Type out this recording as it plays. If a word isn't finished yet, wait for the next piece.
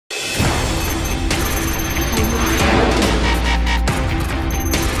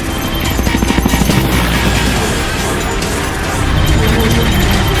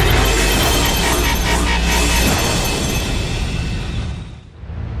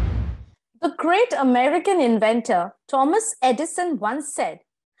The great American inventor Thomas Edison once said,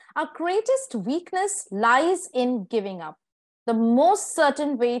 "Our greatest weakness lies in giving up. The most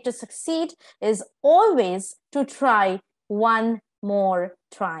certain way to succeed is always to try one more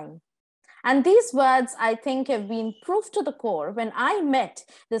time." And these words, I think, have been proof to the core when I met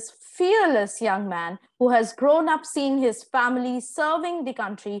this fearless young man who has grown up seeing his family serving the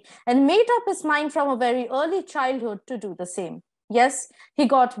country and made up his mind from a very early childhood to do the same. Yes, he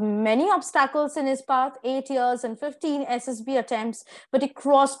got many obstacles in his path, 8 years and 15 SSB attempts, but he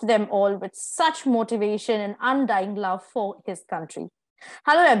crossed them all with such motivation and undying love for his country.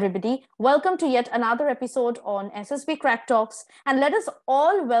 Hello, everybody. Welcome to yet another episode on SSB Crack Talks. And let us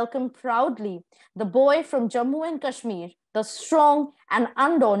all welcome proudly the boy from Jammu and Kashmir, the strong and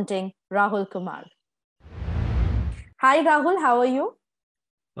undaunting Rahul Kumar. Hi, Rahul. How are you?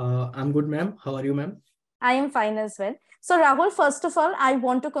 I'm good, ma'am. How are you, ma'am? I am fine as well. So, Rahul, first of all, I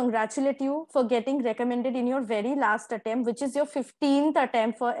want to congratulate you for getting recommended in your very last attempt, which is your 15th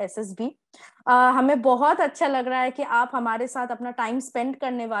attempt for SSB. हमें बहुत अच्छा लग रहा है कि आप हमारे साथ अपना टाइम स्पेंड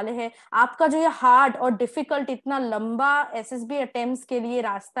करने वाले हैं. आपका जो ये हार्ड और डिफिकल्ट इतना लंबा एसएसबी अटेम्प्ट्स के लिए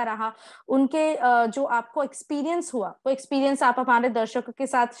रास्ता रहा, उनके जो आपको एक्सपीरियंस हुआ, वो एक्सपीरियंस आप हमारे दर्शकों के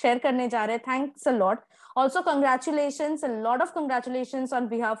साथ शेयर करने जा रहे हैं. Thanks a lot. Also, congratulations, a lot of congratulations on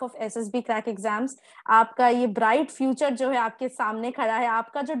behalf of SSB Crack Exams. आपका ये bright future जो है आपके सामने खड़ा है.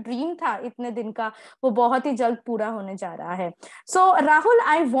 आपका जो ड्रीम था इतने दिन का, वो बहुत ही जल्द पूरा होने जा रहा है. So, Rahul,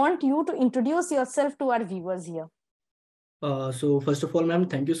 I want you to introduce yourself to our viewers here. So first of all, ma'am,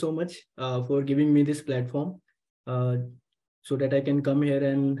 thank you so much for giving me this platform so that I can come here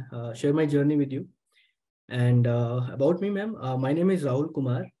and share my journey with you. And about me, ma'am, my name is Rahul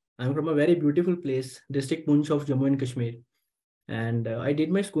Kumar. I'm from a very beautiful place, district Poonch of Jammu and Kashmir. And I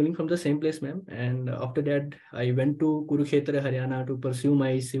did my schooling from the same place, ma'am. And after that, I went to Kurukshetra, Haryana to pursue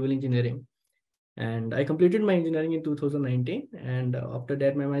my civil engineering. And I completed my engineering in 2019. And after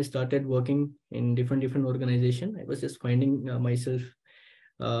that, ma'am, I started working in different organizations. I was just finding myself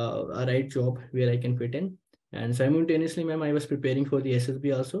a right job where I can fit in. And simultaneously, ma'am, I was preparing for the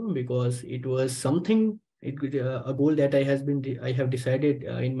SSB also because it was something, a goal that I have decided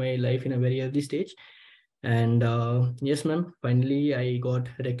in my life in a very early stage. And yes, ma'am, finally, I got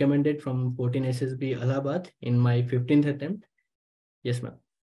recommended from 14 SSB Allahabad in my 15th attempt. Yes, ma'am.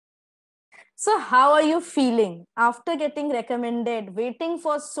 So, how are you feeling after getting recommended, waiting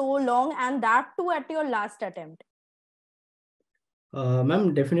for so long, and that too at your last attempt?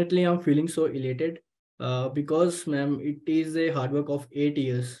 Ma'am, definitely I'm feeling so elated because, ma'am, it is a hard work of 8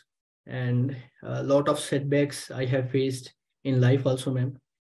 years and a lot of setbacks I have faced in life also, ma'am.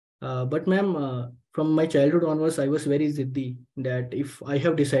 But, ma'am, from my childhood onwards, I was very ziddy that if I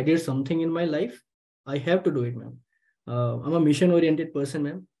have decided something in my life, I have to do it, ma'am. I'm a mission-oriented person,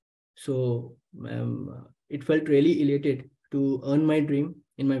 ma'am. So, ma'am, it felt really elated to earn my dream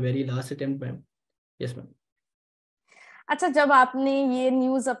in my very last attempt, ma'am. Yes, ma'am. अच्छा, जब आपने ये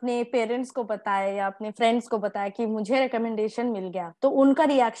news अपने parents को बताया या अपने friends को बताया कि मुझे रिकमेंडेशन मिल गया, तो उनका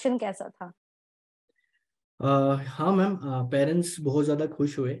रिएक्शन कैसा था? हाँ मैम, पेरेंट्स बहुत ज़्यादा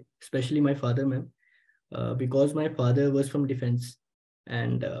खुश हुए, specially my father ma'am, because my father was from defence.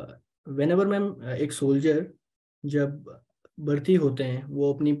 And whenever ma'am एक सोल्जर जब भर्ती होते हैं,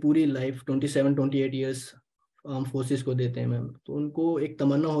 वो अपनी पूरी लाइफ 27-28 ईयर्स आर्म फोर्सेस को देते हैं मैम, तो उनको एक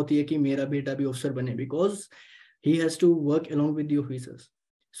तमन्ना होती है कि मेरा बेटा भी ऑफिसर बने, because he has to work along with the officers.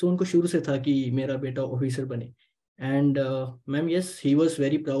 सो उनको शुरू से था कि मेरा बेटा ऑफिसर बने. And ma'am, yes, he was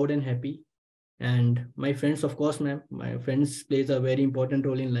very proud and happy. And my friends, of course, ma'am, my friends plays a very important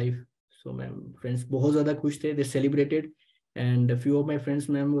role in life. So, ma'am, friends बहुत ज़्यादा खुश थे, they celebrated. And a few of my friends,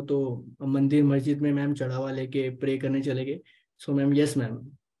 ma'am, वो तो मंदिर मस्जिद में ma'am चढ़ावा लेके प्रे करने चले गए. So, ma'am, yes, ma'am,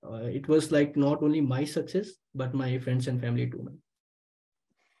 it was like not only my success but my friends and family too, ma'am.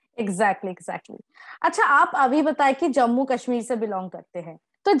 Exactly. अच्छा, आप अभी बताएं कि जम्मू कश्मीर से बिलोंग करते हैं,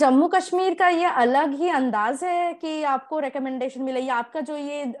 तो जम्मू कश्मीर का ये अलग ही अंदाज है कि आपको रिकमेंडेशन मिले, या आपका जो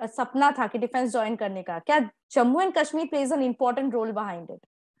ये सपना था कि डिफेंस ज्वाइन करने का, क्या Jammu and Kashmir plays an important role behind it?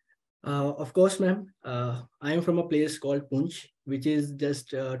 Of course, ma'am. I am from a place called Poonch, which is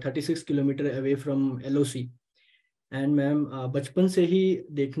just 36 kilometers away from LOC. And ma'am, बचपन से ही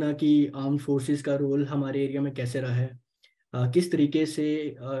देखना कि आर्म फोर्सेस का रोल हमारे area में कैसे रहा है, किस तरीके से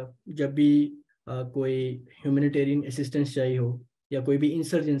जब भी कोई ह्यूमैनिटेरियन असिस्टेंस चाहिए हो या कोई भी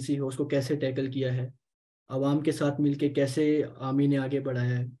इंसर्जेंसी हो, उसको कैसे टैकल किया है, आवाम के साथ मिलके कैसे आर्मी ने आगे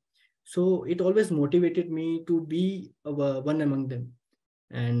बढ़ाया है. So it always motivated me to be one among them.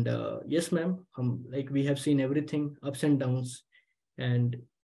 And yes ma'am, हम like we have seen everything, ups and downs, and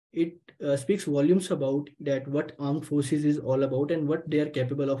it speaks volumes about that what armed forces is all about and what they are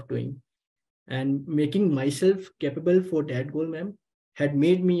capable of doing. and making myself capable for that goal, ma'am, had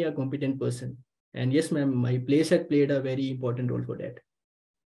made me a competent person. And yes, ma'am, my place had played a very important role for that.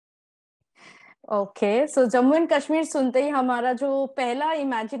 Okay so Jammu and Kashmir सुनते ही हमारा जो पहला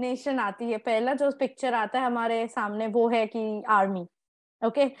imagination आती है, पहला जो picture आता है हमारे सामने, वो है कि army.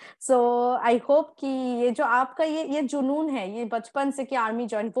 Okay so I hope कि ये जो आपका ये जुनून है, ये बचपन से कि आर्मी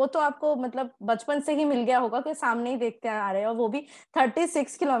ज्वाइन, वो तो आपको मतलब बचपन से ही मिल गया होगा कि सामने ही देखते आ रहे हो, वो भी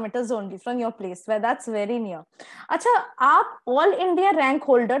 36 kilometre only from your place, that's very near. अच्छा, आप ऑल इंडिया रैंक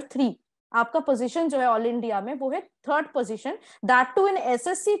होल्डर 3, आपका पोजीशन जो है ऑल इंडिया में वो है 3rd position, that to in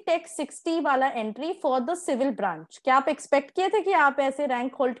SSC tech 60 वाला entry for the civil branch. क्या आप एक्सपेक्ट किए थे कि आप ऐसे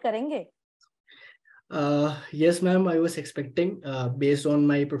रैंक होल्ड करेंगे? Yes, ma'am, I was expecting, based on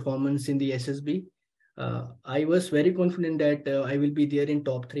my performance in the SSB. I was very confident that I will be there in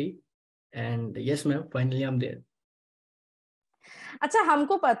top 3. And yes, ma'am, finally I'm there. अच्छा,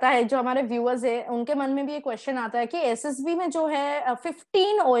 हमको पता है, जो हमारे viewers है उनके मन में भी ये क्वेश्चन आता है कि एसएसबी में जो है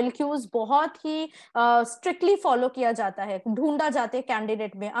 15 OLQs बहुत ही स्ट्रिक्टली फॉलो किया जाता है, ढूंढा जाते हैं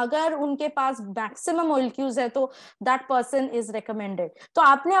कैंडिडेट में. अगर उनके पास मैक्सिमम OLQs है तो दैट पर्सन इज रिकमेंडेड. तो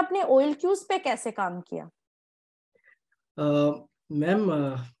आपने अपने OLQs पे कैसे काम किया? Ma'am,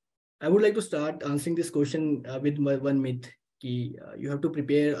 I would like to start answering this question with one myth कि you have to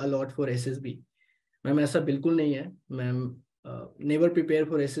prepare a lot for SSB. Ma'am ऐसा बिल्कुल नहीं है. Ma'am, never prepare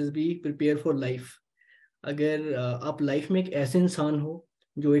for SSB, prepare for life. अगर आप लाइफ में एक ऐसे इंसान हो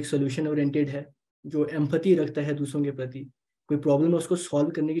जो एक सोल्यूशन ओरिएंटेड है, जो एम्पैथी रखता है दूसरों के प्रति, कोई प्रॉब्लम है उसको सॉल्व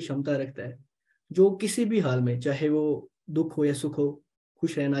करने की क्षमता रखता है, जो किसी भी हाल में, चाहे वो दुख हो या सुख हो,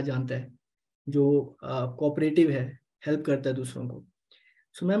 खुश रहना जानता है, जो कोऑपरेटिव है, हेल्प करता है दूसरों को.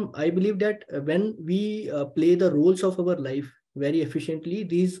 So ma'am, I believe that when we play the roles of our life very efficiently,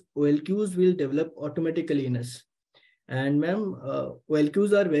 these OLQs will develop automatically in us. And ma'am,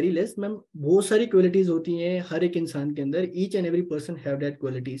 OLQs are very less. Ma'am, बहुत सारी qualities होती हैं हर एक इंसान के अंदर. Each and every person have that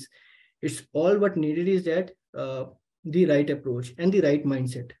qualities. It's all what needed is that the right approach and the right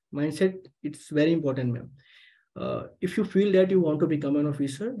mindset. Mindset, it's very important, ma'am. If you feel that you want to become an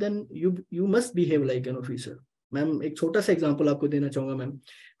officer, then you must behave like an officer. Ma'am, एक छोटा सा example आपको देना चाहूंगा ma'am.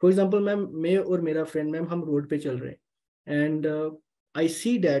 For example ma'am, मैं और मेरा friend ma'am, हम रोड पे चल रहे हैं एंड आई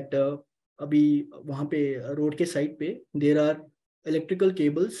सी दैट अभी वहाँ पे रोड के साइड पे देर आर इलेक्ट्रिकल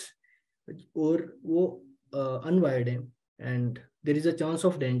केबल्स और वो अनवायर्ड हैं and there is a chance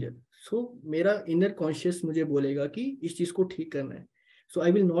of danger. सो मेरा इनर कॉन्शियस मुझे बोलेगा कि इस चीज़ को ठीक करना है. सो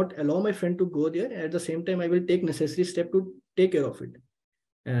I will not allow my friend to go there. At the same time I will take necessary step to take care of it.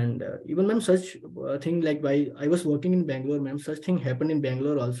 And even ma'am, such thing like why I was working in Bangalore, ma'am, such thing happened in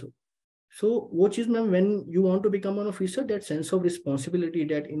Bangalore also. So what is ma'am, when you want to become an officer, that sense of responsibility,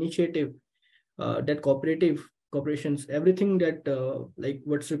 that initiative, that cooperations, everything that like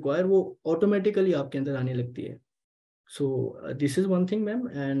what's required, वो automatically आपके अंदर आने लगती है. So this is one thing ma'am,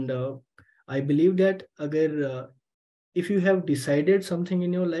 and I believe that अगर if you have decided something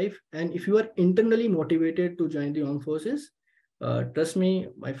in your life and if you are internally motivated to join the armed forces, trust me,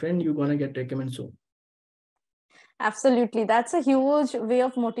 my friend, you're gonna get recommended soon. Absolutely, that's a huge way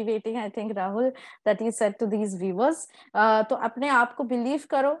of motivating, I think, Rahul, that you said to these viewers. तो अपने आप को believe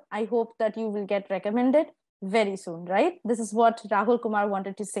करो. I hope that you will get recommended very soon, right? This is what Rahul Kumar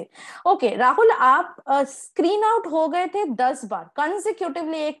wanted to say. Okay, Rahul, आप screen out हो गए थे 10 बार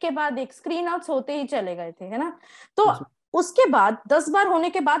consecutively, एक के बाद एक screen outs होते ही चले गए थे, है ना? तो उसके बाद 10 बार होने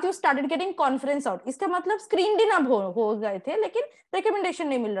के बाद you started getting conference out. इसका मतलब स्क्रीन इन अब हो गए थे लेकिन रिकमेंडेशन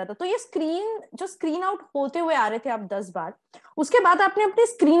नहीं मिल रहा था. तो ये स्क्रीन आउट होते हुए आ रहे थे आप 10 बार, उसके बाद आपने अपने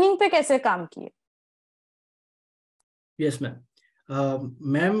स्क्रीनिंग पे कैसे काम किए? Yes ma'am.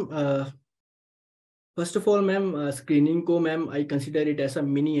 Ma'am, first of all ma'am, screening को ma'am I consider it as a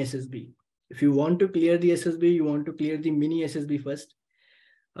mini SSB. If you want to clear the SSB, you want to clear the mini SSB first.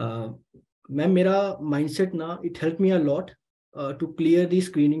 Ma'am, मेरा mindset ना, it help me a lot to clear the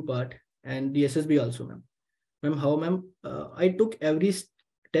screening part and the SSB also ma'am. Ma'am, how ma'am? I took every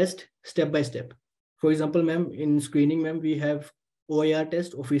test step by step. For example ma'am, in screening ma'am, we have OIR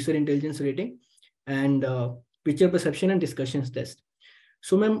test, officer intelligence rating, and picture perception and discussions test.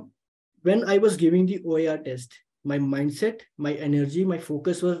 So ma'am, when I was giving the OIR test, my mindset, my energy, my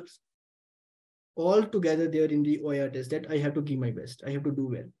focus was all together there in the OIR test, that I have to give my best, I have to do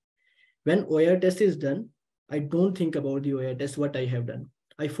well. When OIR test is done, I don't think about the OIR test, what I have done.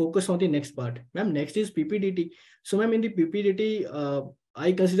 I focus on the next part. Ma'am, next is PPDT. So ma'am, in the PPDT,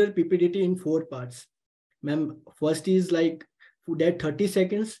 I consider PPDT in 4 parts. Ma'am, first is like that 30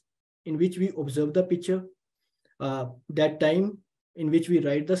 seconds in which we observe the picture. That time in which we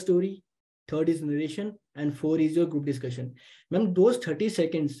write the story. Third is narration, and 4 is your group discussion. Ma'am, those 30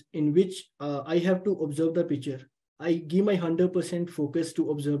 seconds in which I have to observe the picture, I give my 100% focus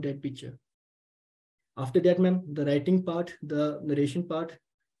to observe that picture. After that, ma'am, the writing part, the narration part,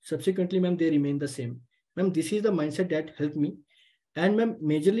 subsequently, ma'am, they remain the same. Ma'am, this is the mindset that helped me. And ma'am,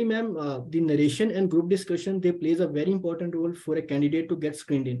 majorly, ma'am, the narration and group discussion, they plays a very important role for a candidate to get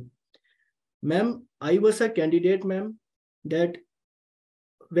screened in. Ma'am, I was a candidate, ma'am, that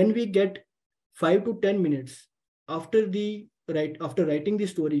when we get 5 to 10 minutes after writing the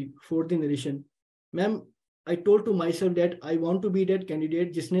story for the narration, ma'am, I told to myself that I want to be that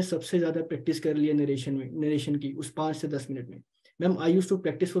candidate जिसने सबसे ज़्यादा practice कर लिया narration की उस 5 से 10 minute में. Ma'am, I used to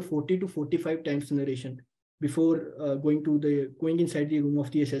practice for 40 to 45 times narration before going inside the room of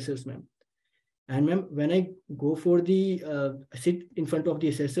the assessors, ma'am. And ma'am, when I go for the sit in front of the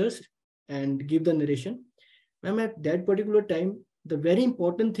assessors and give the narration, ma'am, at that particular time, the very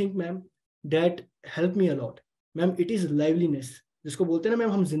important thing, ma'am, that helped me a lot, ma'am, it is liveliness. जिसको बोलते हैं ना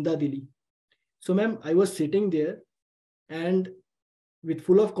ma'am हम जिंदा दिली. So ma'am, I was sitting there and with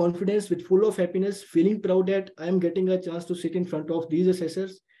full of confidence, with full of happiness, feeling proud that I am getting a chance to sit in front of these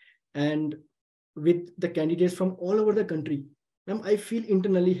assessors and with the candidates from all over the country. Ma'am, I feel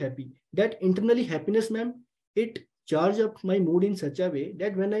internally happy. That internally happiness, ma'am, it charge up my mood in such a way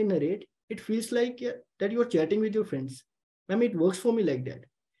that when I narrate, it feels like that you're chatting with your friends. Ma'am, it works for me like that.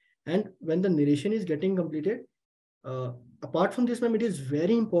 And when the narration is getting completed, apart from this, ma'am, it is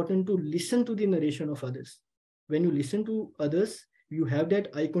very important to listen to the narration of others. When you listen to others, you have that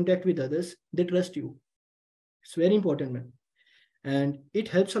eye contact with others, they trust you. It's very important, ma'am. And it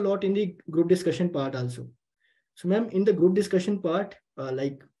helps a lot in the group discussion part also. So ma'am, in the group discussion part,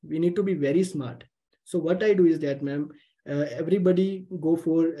 like we need to be very smart. So what I do is that, ma'am, everybody go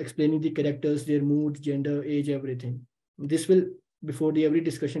for explaining the characters, their mood, gender, age, everything. This will, before the every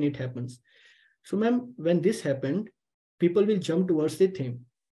discussion, it happens. So ma'am, when this happened, people will jump towards the theme.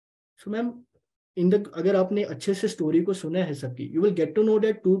 So ma'am, अगर आपने अच्छे से story को सुना है सबकी, you will get to know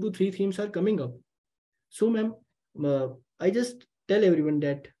that 2 to 3 themes are coming up. So ma'am, I just tell everyone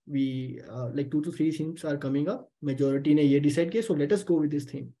that we like 2 to 3 themes are coming up. Majority ने ये decide किया, so let us go with this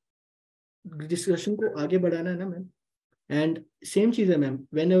theme. Discussion को आगे बढ़ाना है ना ma'am. And same चीज है ma'am,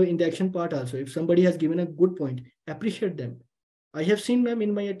 whenever in the action part also, if somebody has given a good point, appreciate them. I have seen, ma'am,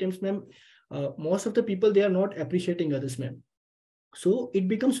 in my attempts, ma'am, most of the people, they are not appreciating others, ma'am. So it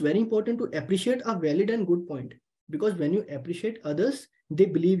becomes very important to appreciate a valid and good point, because when you appreciate others, they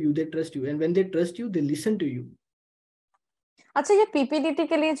believe you, they trust you, and when they trust you, they listen to you. अच्छा, ये PPDT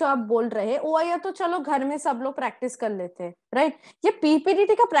के लिए जो आप बोल रहे हैं, OIR तो चलो घर में सब लोग प्रैक्टिस कर लेते हैं, राइट? ये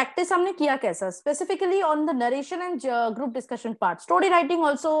पीपीडीटी का प्रैक्टिस हमने किया कैसा, specifically on the narration and group discussion part? Story writing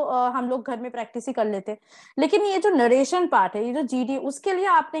also हम लोग घर में प्रैक्टिस ही कर लेते हैं, लेकिन ये जो नरेशन पार्ट है, ये जो जीडी, उसके लिए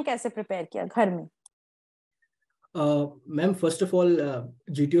आपने कैसे प्रिपेयर किया घर में? Ma'am, first of all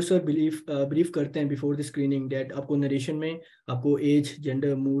GTO sir brief करते हैं बिफोर द स्क्रीनिंग दैट आपको नरेशन में आपको as,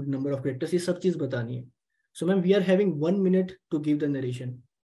 gender, mood, number of characters, ये सब चीज बतानी है. So ma'am, we are having 1 minute to give the narration.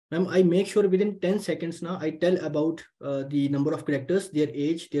 Ma'am, I make sure within 10 seconds now, I tell about the number of characters, their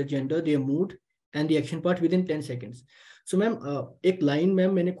age, their gender, their mood, and the action part within 10 seconds. So ma'am, एक line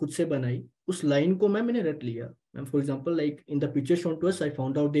ma'am मैंने खुद से बनाई, उस line को ma'am मैंने रट लिया. Ma'am, for example, like in the picture shown to us, I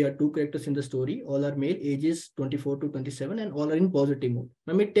found out there are 2 characters in the story. All are male, ages 24 to 27, and all are in positive mood.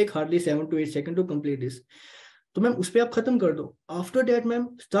 Ma'am, it take hardly 7 to 8 seconds to complete this. तो ma'am उस पर आप खत्म कर दो. After that ma'am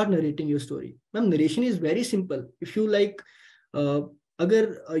start narrating your story. Ma'am, narration is very simple. If you like,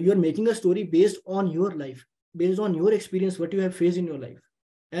 अगर you are making a story based on your life, based on your experience, what you have faced in your life,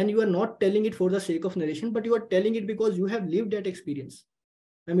 and you are not telling it for the sake of narration, but you are telling it because you have lived that experience,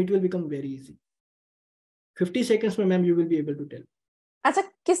 ma'am, it will become very easy. 50 seconds में ma'am you will be able to tell. अच्छा,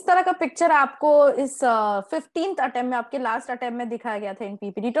 किस तरह का picture आपको इस 15th attempt में, आपके last attempt में दिखाया गया था इन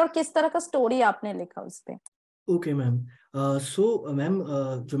पीपीटी, और किस तरह का स्टोरी आपने लिखा उस पे? ओके मैम, सो मैम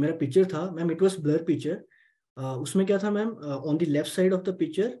जो मेरा पिक्चर था ma'am, it was blur picture. उसमें क्या था ma'am, on the left side of the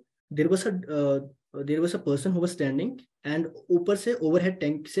picture there was a person who was standing, and ऊपर से ओवरहेड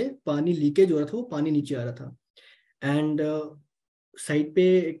टैंक से पानी लीकेज हो रहा था, वो पानी नीचे आ रहा था. एंड साइड पे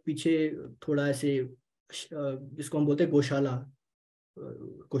एक पीछे थोड़ा ऐसे जिसको हम बोलते हैं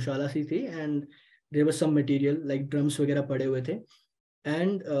गौशाला सी थी, and there was some material like drums वगैरह पड़े हुए थे.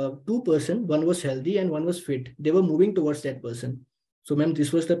 And 2 person, one was healthy and one was fit, they were moving towards that person. So ma'am,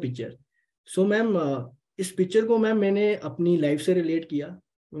 this was the picture. So ma'am, इस पिक्चर को ma'am मैंने अपनी life से relate किया.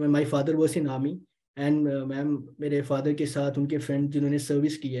 My father was in army, and ma'am मेरे father के साथ उनके फ्रेंड जिन्होंने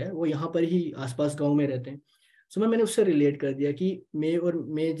सर्विस किया है, वो यहाँ पर ही आसपास गांव में रहते हैं. So मैंने उससे रिलेट कर दिया कि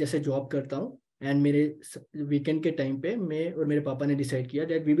मैं जैसे जॉब करता हूँ, एंड मेरे वीकेंड के टाइम पे मैं और मेरे पापा ने डिसाइड किया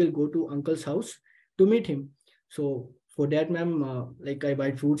that we will go to uncle's house to meet him. So for that, ma'am, like I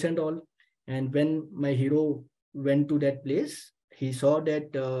buy fruits and all. And when my hero went to that place, he saw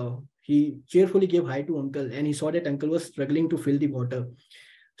that he cheerfully gave hi to uncle, and he saw that uncle was struggling to fill the water.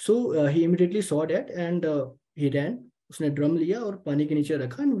 So he immediately saw that, and he ran. उसने drum लिया और पानी के नीचे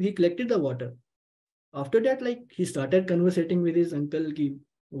रखा, and he collected the water. After that, like he started conversating with his uncle ki,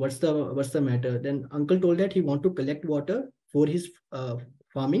 what's the matter. Then uncle told that he want to collect water for his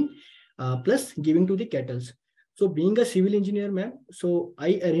farming, plus giving to the cattle. So being a civil engineer, ma'am, so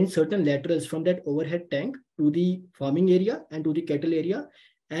I arranged certain laterals from that overhead tank to the farming area and to the cattle area,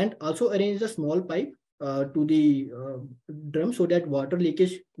 and also arranged a small pipe to the drum so that water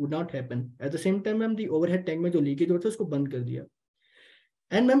leakage would not happen. At the same time, ma'am, the overhead tank में जो leakage होता है उसको बंद कर दिया.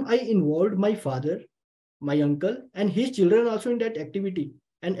 And ma'am, I involved my father, my uncle, and his children also in that activity.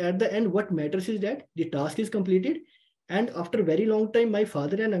 And at the end, what matters is that the task is completed. And after a very long time, my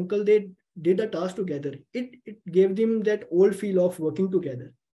father and uncle, they did the task together. It gave them that old feel of working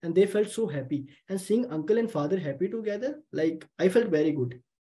together. And they felt so happy. And seeing uncle and father happy together, like I felt very good.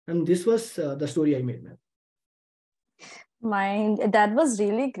 And this was the story I made, ma'am. That was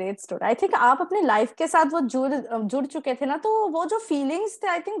really great story. I think आप अपने life के साथ वो जुड़ चुके थे ना, तो वो जो feelings थे,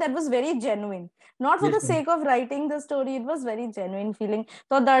 I think that was very genuine. Not for the sake of writing the story, it was very genuine feeling.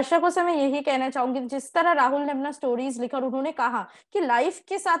 तो दर्शकों से मैं यही कहना चाहूंगी, जिस तरह राहुल ने अपना stories लिखा और उन्होंने कहा कि life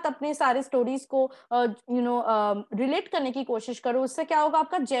के साथ अपने सारे stories को relate करने की कोशिश करो, उससे क्या होगा,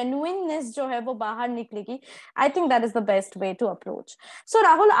 आपका genuineness जो है वो बाहर निकलेगी. I think that is the best way to approach. So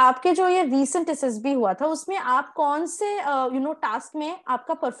Rahul, आपके जो ये recent SSB हुआ था, उसमें आप कौन से टास्क में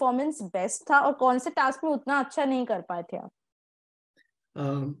आपका परफॉर्मेंस बेस्ट था और कौन से टास्क में उतना अच्छा नहीं कर पाए थे आप?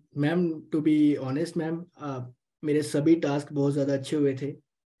 Ma'am, to be honest ma'am, मेरे सभी टास्क बहुत ज़्यादा अच्छे हुए थे,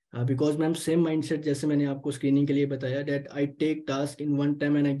 बिकॉज मैम सेम माइंडसेट जैसे मैंने आपको स्क्रीनिंग के लिए बताया, that I take task in one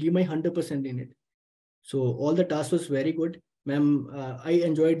time and I give my 100% in it. So all the task was very good ma'am. I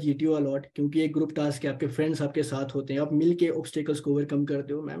enjoyed GTO allot, क्योंकि एक ग्रुप टास्क है, आपके फ्रेंड्स आपके साथ होते हैं, आप मिल के ऑब्स्टिकल्स को ओवरकम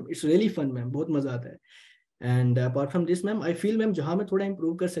करते हो ma'am. It's really fun ma'am, बहुत मज़ा आता है. And apart from this ma'am, I feel ma'am जहाँ मैं थोड़ा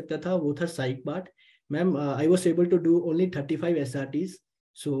इंप्रूव कर सकता था वो था साइक part. Ma'am I was able to do only 35 SRTs.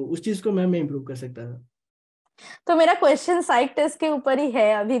 सो उस चीज़ को मैम मैं इंप्रूव कर सकता था. तो मेरा क्वेश्चन साइक टेस्ट के ऊपर ही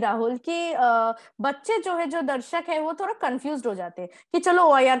है अभी राहुल, कि बच्चे जो है, जो दर्शक है, वो थोड़ा कंफ्यूज्ड हो जाते हैं कि चलो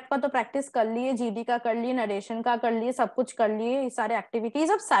OIR का तो प्रैक्टिस कर लिए, GD का कर लिए, नरेशन का कर लिए, सब कुछ कर लिए, ये सारे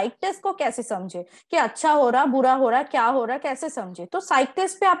एक्टिविटीज. अब साइक टेस्ट को कैसे समझे कि अच्छा हो रहा, बुरा हो रहा, क्या हो रहा, कैसे समझे? तो साइक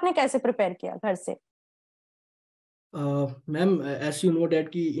टेस्ट पे आपने कैसे प्रिपेयर किया घर से? Ma'am, as you know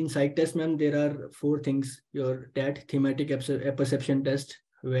that in psych test, ma'am, there are 4 things: your TAT, thematic perception test,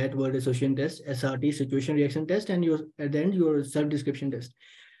 word association test, SRT, situation reaction test, and at the end your self description test.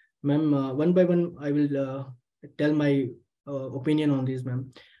 Ma'am, one by one, I will tell my opinion on this, ma'am.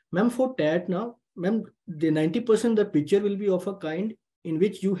 Ma'am, for TAT now, ma'am, the 90% the picture will be of a kind in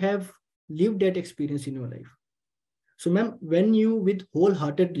which you have lived that experience in your life. So, ma'am, when you with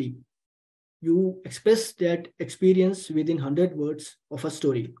wholeheartedly you express that experience within 100 words of a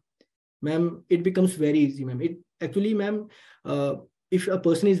story, ma'am, it becomes very easy, ma'am. It actually, ma'am, if a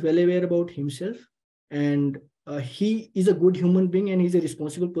person is well aware about himself and he is a good human being and he's a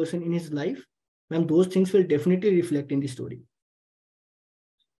responsible person in his life, ma'am, those things will definitely reflect in the story.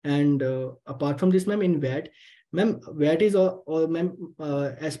 And apart from this, ma'am, in VAT, ma'am, VAT is all ma'am,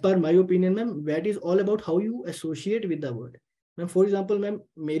 as per my opinion, ma'am, VAT is all about how you associate with the word. Ma'am for example ma'am,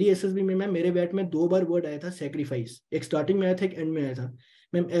 मेरी SSB में ma'am मेरे bat में 2 बार word आया था sacrifice. एक starting में आया था, एक एंड में आया था.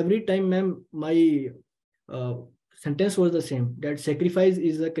 Ma'am every time ma'am my sentence was the same, that sacrifice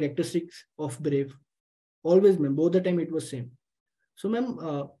is a characteristic of brave. Always, ma'am, both the time it was same. So ma'am,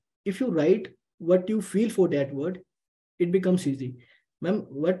 if you write what you feel for that word, it becomes easy. Ma'am,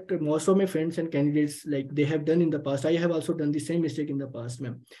 what most of my friends and candidates, like they have done in the past, I have also done the same mistake in the past,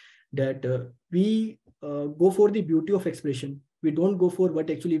 ma'am, that we go for the beauty of expression. We don't go for what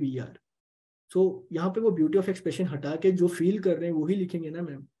actually we are. So यहाँ पे वो beauty of expression हटा के जो feel कर रहे हैं वो ही लिखेंगे ना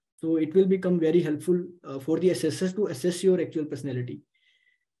ma'am. So it will become very helpful for the assessors to assess your actual personality.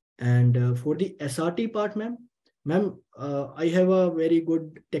 And for the SRT part, ma'am, I have a very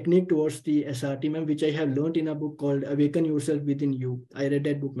good technique towards the SRT, ma'am, which I have learned in a book called Awaken Yourself Within You. I read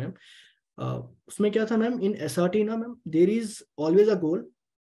that book, ma'am. उसमें क्या था ma'am, in SRT ना ma'am, there is always a goal.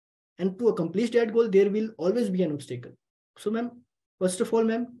 And to accomplish that goal, there will always be an obstacle. So, ma'am, first of all,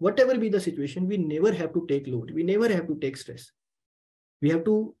 ma'am, whatever be the situation, we never have to take load. We never have to take stress. We have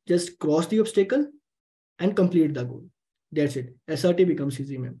to just cross the obstacle and complete the goal. That's it. SRT becomes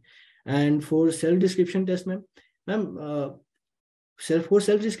easy, ma'am. And for self-description test, ma'am, for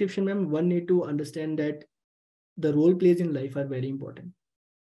self-description, ma'am, one need to understand that the role plays in life are very important.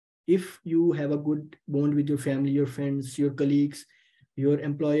 if you have a good bond with your family, your friends, your colleagues, your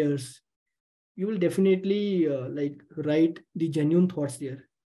employers, you will definitely like write the genuine thoughts there,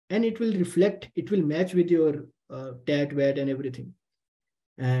 and it will reflect, it will match with your tat wat and everything.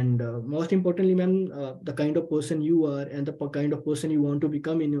 And most importantly, ma'am, the kind of person you are and the kind of person you want to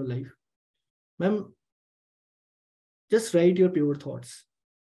become in your life, ma'am, just write your pure thoughts.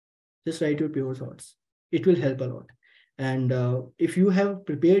 Just write your pure thoughts. It will help a lot. And if you have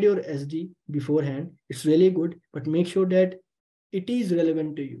prepared your SD beforehand, it's really good, but make sure that it is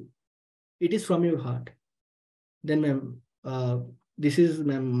relevant to you. It is from your heart. Then, ma'am, this is,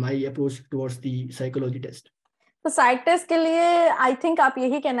 ma'am, my approach towards the psychology test. तो side test के लिए I think आप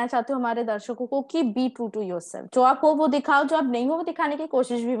यही कहना चाहते हो हमारे दर्शकों को कि बी ट्रू टू योरसेल्फ, जो आप हो वो दिखाओ, जो आप नहीं हो वो दिखाने की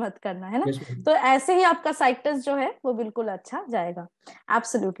कोशिश भी मत करना, है ना? Yes, तो ऐसे ही आपका साइड टेस्ट जो है वो बिल्कुल अच्छा जाएगा.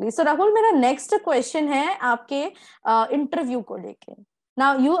 एब्सोल्युटली. सो राहुल, मेरा नेक्स्ट क्वेश्चन है आपके इंटरव्यू को लेके.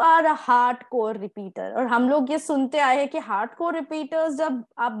 Now you are a hard core repeater, और हम लोग ये सुनते आए हैं कि हार्ड कोर रिपीटर्स जब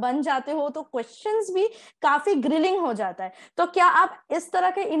आप बन जाते हो तो क्वेश्चंस भी काफी ग्रिलिंग हो जाता है. तो क्या आप इस तरह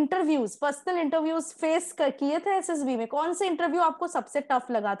के इंटरव्यूज, पर्सनल इंटरव्यूज फेस किए थे एसएसबी में? कौन से इंटरव्यू आपको सबसे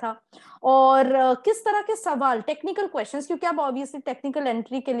टफ लगा था, और किस तरह के सवाल, टेक्निकल क्वेश्चंस, क्योंकि आप ऑब्वियसली टेक्निकल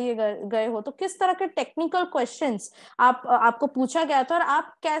एंट्री के लिए गए हो, तो किस तरह के टेक्निकल क्वेश्चंस आपको पूछा गया था, और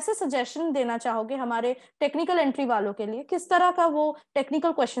आप कैसे सजेशन देना चाहोगे हमारे टेक्निकल एंट्री वालों के लिए, किस तरह का वो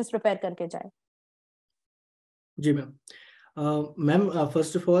टेक्निकल क्वेश्चंस प्रिपेयर करके जाए? जी ma'am. Ma'am,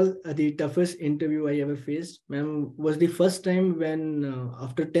 first of all, the toughest interview I ever faced, ma'am, was the first time when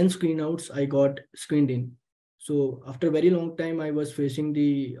after 10 screen outs, I got screened in. So after a very long time, I was facing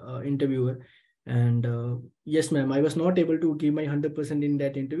the interviewer. And yes, ma'am, I was not able to give my 100% in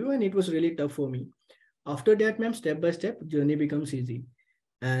that interview, and it was really tough for me. After that, ma'am, step by step, journey becomes easy.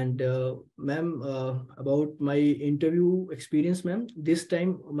 And ma'am, about my interview experience, ma'am, this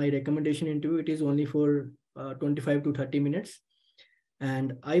time my recommendation interview, it is only for 25 to 30 minutes,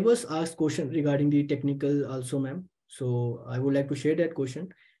 and I was asked question regarding the technical also, ma'am. So I would like to share that question.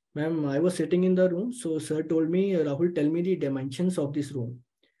 Ma'am, I was sitting in the room, so sir told me, Rahul, tell me the dimensions of this room.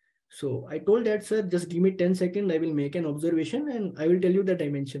 So I told that, sir, just give me 10 seconds, I will make an observation and I will tell you the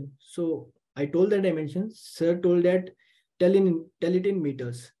dimension. So I told the dimensions. Sir told that tell it in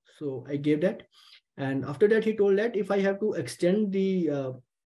meters. So I gave that, and after that he told that if I have to extend the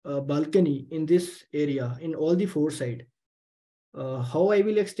balcony in this area in all the four sides, how I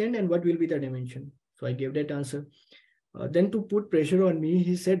will extend and what will be the dimension. So I gave that answer. Then to put pressure on me,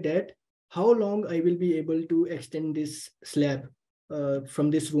 he said that how long I will be able to extend this slab from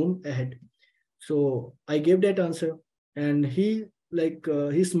this room ahead. So I gave that answer, and he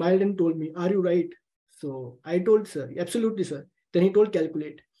he smiled and told me, are you right? So I told, sir, absolutely, sir. Then he told,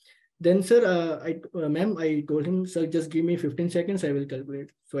 calculate. Then, sir, ma'am, I told him, sir, just give me 15 seconds, I will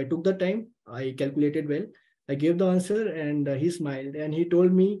calculate. So I took the time, I calculated well, I gave the answer, and he smiled, and he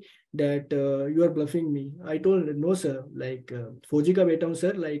told me that you are bluffing me. I told, no, sir, Fauji ka beta hu,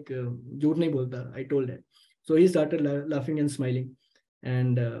 sir, jhoot nahi bolta. I told that. So he started laughing and smiling.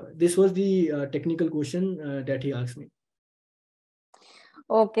 And this was the technical question that he asked me.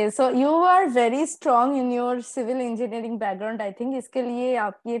 Okay, so you are very strong in your civil engineering background. I think इसके लिए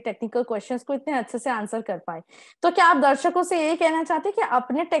आप ये technical questions को इतने अच्छे से answer कर पाए. तो क्या आप दर्शकों से ये कहना चाहते हैं कि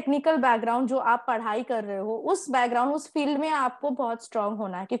अपने टेक्निकल बैकग्राउंड, जो आप पढ़ाई कर रहे हो, उस बैकग्राउंड, उस फील्ड में आपको बहुत स्ट्रॉन्ग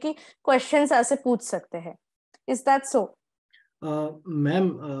होना है, क्योंकि क्वेश्चंस ऐसे पूछ सकते हैं? Is that so?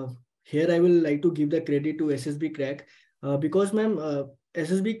 Ma'am, here I will like to give the credit to SSBCrack because ma'am,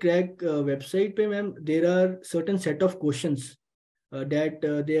 SSBCrack website pe ma'am, there are certain set of questions that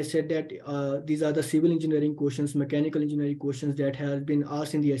they said that these are the civil engineering questions, mechanical engineering questions that have been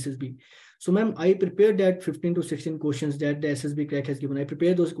asked in the SSB. So ma'am, I prepared that 15 to 16 questions that the SSBCrack has given. I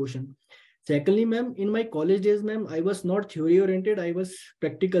prepared those questions. Secondly, ma'am, in my college days, ma'am, I was not theory oriented, I was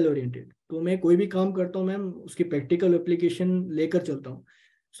practical oriented. तो मैं कोई भी काम करता हूँ ma'am, उसकी practical application लेकर चलता हूँ.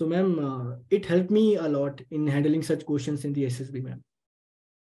 So ma'am, it helped me a lot in handling such questions in the SSB, ma'am.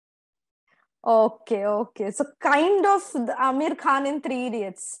 Okay. So kind of Amir Khan in 3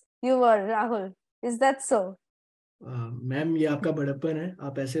 Idiots. You were, Rahul. Is that so? Ma'am, ये आपका बड़प्पन है,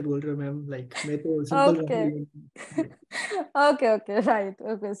 आप ऐसे बोल रहे हो मैम, मैं तो simple. Okay, right.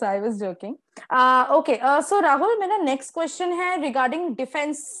 Okay, so I was joking. Okay, so Rahul, मेरा next question है regarding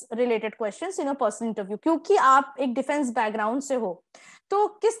defense related questions in a personal interview. क्योंकि आप एक defense background से हो, तो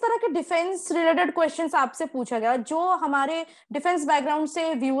किस तरह के डिफेंस रिलेटेड क्वेश्चंस आपसे पूछा गया? जो हमारे डिफेंस बैकग्राउंड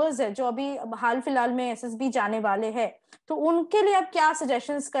से व्यूअर्स है, जो अभी हाल फिलहाल में एसएसबी जाने वाले हैं, तो उनके लिए आप क्या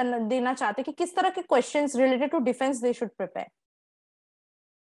सजेशंस देना चाहते हैं कि किस तरह के questions related to defence they should prepare?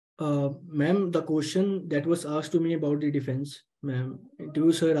 Ma'am, the question that was asked to me about the defense, ma'am,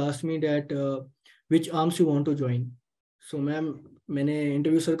 interview sir asked me that which arms you want to join. So ma'am, मैंने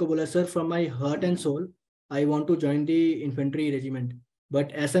interview sir को बोला, sir, from my heart and soul I want to join the infantry regiment,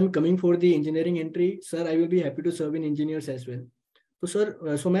 but as I'm coming for the engineering entry, sir, I will be happy to serve in engineers as well. तो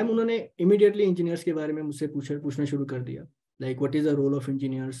sir so ma'am उन्होंने immediately engineers के बारे में मुझसे पूछना शुरू कर दिया, like what is the role of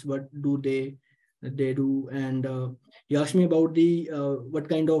engineers, what do they do, and he asked me about the what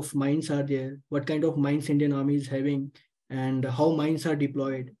kind of mines are there, what kind of mines Indian Army is having, and how mines are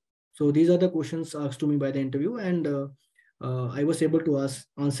deployed. So these are the questions asked to me by the interview, and I was able to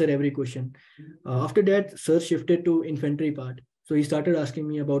answer every question. After that, sir shifted to infantry part. So he started asking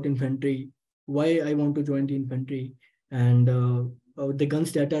me about infantry, why I want to join the infantry, and the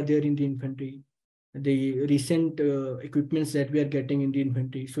guns that are there in the infantry, the recent equipments that we are getting in the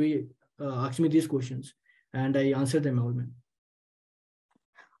infantry. So he asked me these questions, and I answered them all, man.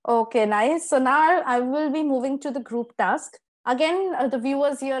 Okay, nice. So now I will be moving to the group task. Again, the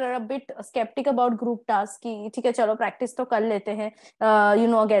viewers here are a bit skeptic about group task की ठीक है चलो practice तो कर लेते हैं,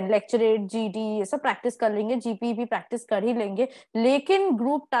 again lecturate GD ये सब practice कर लेंगे, GP भी practice कर ही लेंगे, लेकिन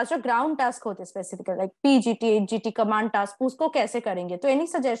group task जो ground task होते हैं specifically like PGT, HGT, command task उसको कैसे करेंगे? तो any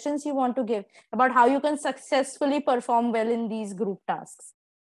suggestions you want to give about how you can successfully perform well in these group tasks?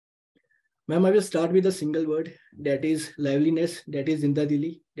 Ma'am, I will start with a single word, that is liveliness, that is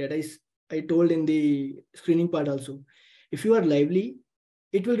Zindadili, that I told in the screening part also. If you are lively,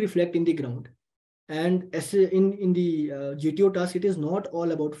 it will reflect in the ground. And as in the GTO task, it is not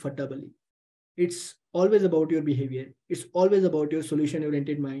all about fattabali. It's always about your behavior. It's always about your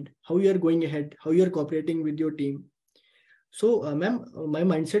solution-oriented mind, how you are going ahead, how you are cooperating with your team. So, ma'am, my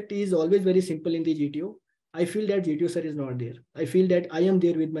mindset is always very simple in the GTO. I feel that GTO sir is not there. I feel that I am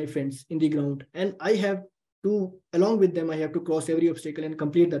there with my friends in the ground, and I have to, along with them, I have to cross every obstacle and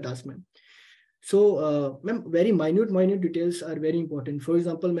complete the task, ma'am. So, ma'am, very minute details are very important. For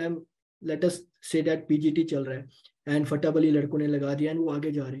example, ma'am, let us say that PGT चल रहा है and फटाबली लड़कों ने लगा दिया and वो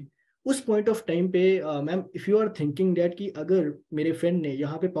आगे जा रहे हैं. उस पॉइंट ऑफ टाइम पे ma'am, if you are thinking that कि अगर मेरे फ्रेंड ने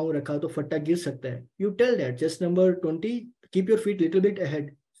यहाँ पे पाँव रखा तो फट्टा गिर सकता है, you tell that just number 20 keep your feet little bit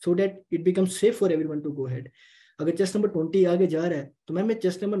ahead so that it becomes safe for everyone to go ahead. अगर चेस्ट नंबर 20 आगे जा रहा है तो मैं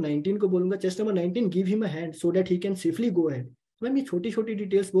चेस्ट नंबर 19 को बोलूंगा, chest number 19 give him a hand so that he can safely go ahead. Ma'am ये छोटी छोटी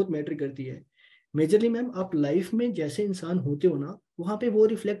डिटेल्स बहुत मैटर करती है. मेजरली मैम, आप लाइफ में जैसे इंसान होते हो ना, वहाँ पे वो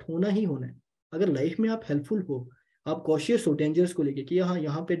रिफ्लेक्ट होना ही होना है. अगर लाइफ में आप हेल्पफुल हो, आप कॉशियस हो डेंजर्स को लेके कि हाँ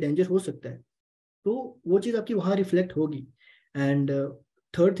यहाँ पे डेंजर हो सकता है, तो वो चीज़ आपकी वहाँ रिफ्लेक्ट होगी. And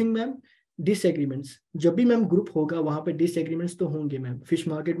third thing ma'am, disagreements. जब भी मैम ग्रुप होगा वहाँ पे डिसएग्रीमेंट्स तो होंगे मैम, फिश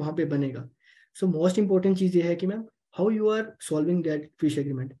मार्केट वहाँ पे बनेगा. सो मोस्ट इंपॉर्टेंट चीज़ ये है कि ma'am how you are solving that fish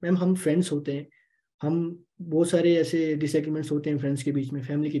agreement. Ma'am हम फ्रेंड्स होते हैं, हम बहुत सारे ऐसे डिसएग्रीमेंट्स होते हैं फ्रेंड्स के बीच में,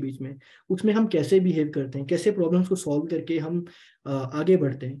 फैमिली के बीच में, उसमें हम कैसे बिहेव करते हैं, कैसे प्रॉब्लम्स को सॉल्व करके हम आगे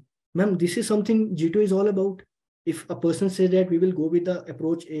बढ़ते हैं. Ma'am this is something GTO is all about. If a person says that we will go with the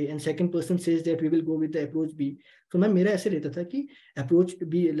approach A and second person says that we will go with the approach B, so ma'am मेरा ऐसे रहता था कि approach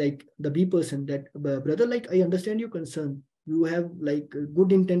B, like the B person, that brother, like I understand your concern, you have like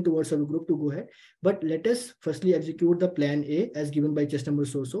good intent towards our group to go ahead, but let us firstly execute the plan A as given by chest number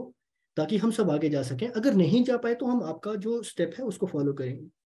so, ताकि हम सब आगे जा सकें. अगर नहीं जा पाए तो हम आपका जो स्टेप है उसको फॉलो करेंगे.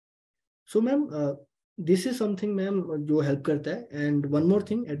 So ma'am this is something ma'am जो हेल्प करता है. And one more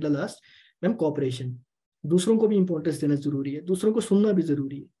thing at the last ma'am, cooperation. दूसरों को भी इंपॉर्टेंस देना जरूरी है, दूसरों को सुनना भी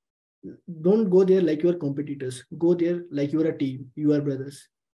जरूरी है. Don't go there like your competitors, go there like you're a team, you are brothers.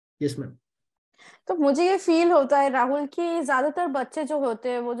 Yes ma'am. तो मुझे ये फील होता है राहुल कि ज्यादातर बच्चे जो होते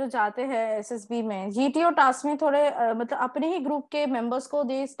हैं वो जो जाते हैं एसएसबी में जीटीओ टास्क में थोड़े मतलब अपने ही ग्रुप के मेंबर्स को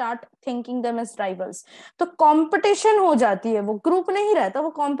they start thinking them as rivals. तो कंपटीशन हो जाती है, वो ग्रुप नहीं रहता, वो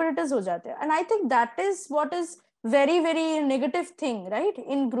कॉम्पिटिटर्स हो जाते हैं. And I think that is what is very very negative thing right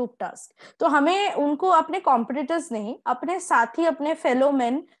in group task. तो हमें उनको अपने कॉम्पिटिटर्स नहीं, अपने साथी, अपने फेलो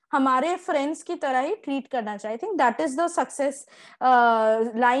मैन, हमारे फ्रेंड्स की तरह ही ट्रीट करना चाहिए. I think that is the success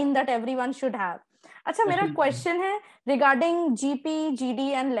line that everyone should have. अच्छा, मेरा क्वेश्चन है regarding GP, GD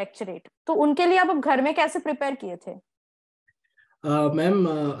and lecturette. तो उनके लिए आप घर में कैसे प्रिपेयर किए थे? Ma'am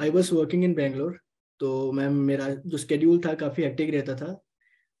I was working in Bangalore, तो मैम मेरा जो स्केड्यूल था काफ़ी हेक्टिक रहता था.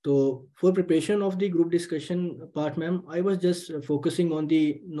 तो for preparation of the group discussion part ma'am, I was just focusing on the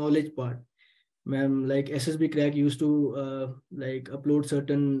knowledge part. Ma'am, like SSBCrack used to like upload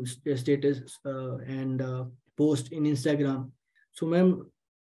certain status and post in Instagram. So, ma'am,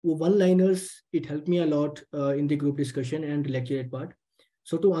 one-liners, it helped me a lot in the group discussion and lecturate part.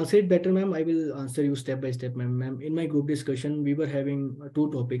 So, to answer it better, ma'am, I will answer you step by step, ma'am. Ma'am, in my group discussion, we were having two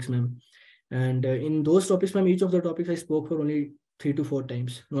topics, ma'am. And in those topics, ma'am, each of the topics I spoke for only 3 to 4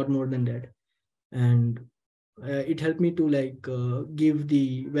 times, not more than that. And it helped me to like give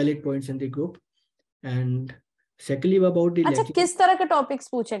the valid points in the group. And secondly about the अच्छा, lecture. किस तरह के topics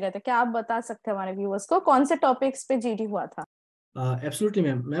पूछे गए थे, क्या आप बता सकते हैं हमारे व्यूअर्स को, कौन से टॉपिक्स पे जीडी हुआ था? Absolutely,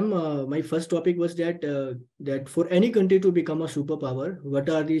 ma'am. Ma'am, my first topic was that for any country to become a superpower, what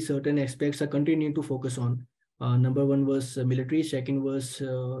are the certain aspects a country need to focus on? Number one was military. Second was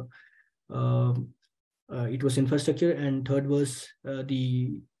uh, it was infrastructure, and third was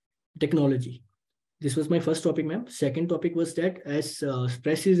the technology. This was my first topic, ma'am. Second topic was that as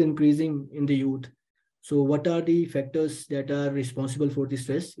stress is increasing in the youth, so what are the factors that are responsible for the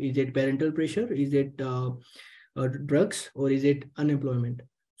stress? Is it parental pressure? Is it drugs, or is it unemployment?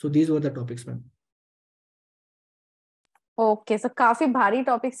 So these were the topics, ma'am. Okay, सो काफी भारी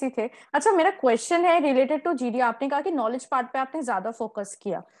topics ही थे। अच्छा, मेरा question है related to GD. आपने कहा कि knowledge part पे आपने ज्यादा फोकस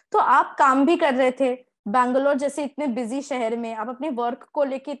किया, तो आप काम भी कर रहे थे बैंगलोर जैसे इतने बिजी शहर में, आप अपने वर्क को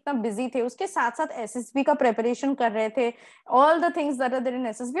लेके इतना बिजी थे, उसके साथ साथ एसएसबी का प्रिपरेशन कर रहे थे, all the things that are there in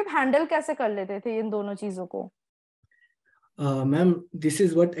SSB, आप हैंडल कैसे कर लेते थे इन दोनों चीजों को? Ma'am, this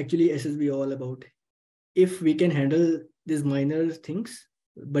is what actually SSB all about. If we can handle these minor things,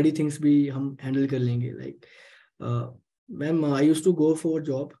 badi things bhi hum handle kar lenge. Like, ma'am, I used to go for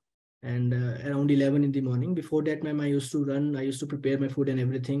job, and around 11 in the morning. Before that, ma'am, I used to run. I used to prepare my food and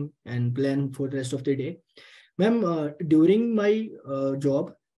everything and plan for the rest of the day. Ma'am, during my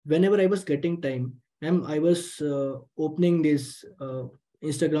job, whenever I was getting time, ma'am, I was opening these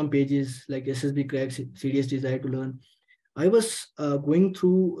Instagram pages like SSBCrack, Serious Desire to Learn. I was going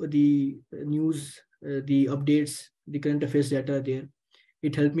through the news, the updates, the current affairs that are there.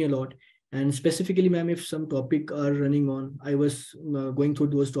 It helped me a lot. And specifically, ma'am, if some topic are running on, I was going through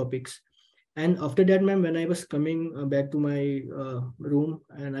those topics. And after that, ma'am, when I was coming back to my room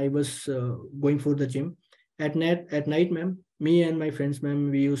and I was going for the gym, at night, ma'am, me and my friends,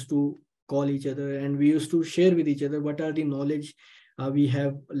 ma'am, we used to call each other and we used to share with each other what are the knowledge we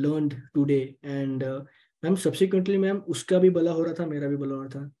have learned today. And ma'am subsequently, ma'am, उसका भी भला हो रहा था, मेरा भी भला हो रहा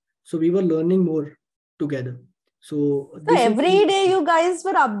था. So we were learning more together. So So every day you guys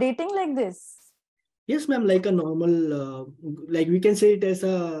were updating like this? Yes, ma'am, like a normal, like we can say it as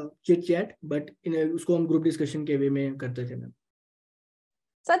a chit chat, but उसको हम group discussion के way में करते थे, ma'am.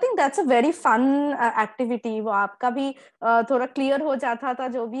 So I think that's a very fun activity. वो आपका भी थोड़ा क्लियर हो जाता था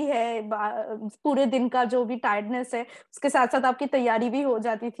जो भी है, पूरे दिन का जो भी टायर्डनेस है, उसके साथ साथ आपकी तैयारी भी हो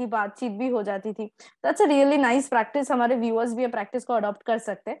जाती थी, बातचीत भी हो जाती थी. That's a really nice practice. हमारे व्यूअर्स भी ये प्रैक्टिस को अडॉप्ट कर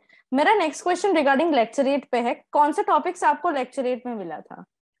सकते हैं. मेरा नेक्स्ट क्वेश्चन रिगार्डिंग लेक्चरेट पे है. कौन से टॉपिक्स आपको लेक्चरेट में मिला था?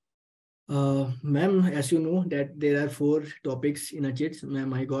 Ma'am, as you know that there are 4 topics in a chits.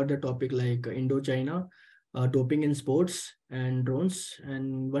 Ma'am, I got the topic like Indo-China, doping in sports, and drones,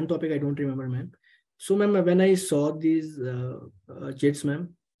 and one topic I don't remember, ma'am. So, ma'am, when I saw these chits, ma'am,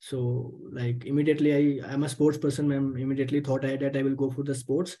 so like immediately I'm a sports person, ma'am. Immediately thought that I will go for the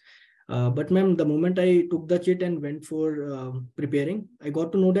sports. But ma'am, the moment I took the chit and went for preparing, I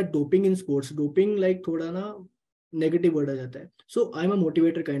got to know that doping in sports, doping like thoda na negative word आ जाता है. So I'm a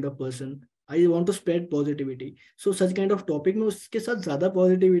motivator kind of person. I want to spread positivity. So such kind of topic में उसके साथ ज़्यादा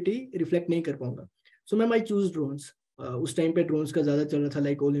positivity reflect नहीं कर पाऊंगा. So ma'am, I choose drones. उस टाइम पे ड्रोन्स का ज़्यादा चल रहा था,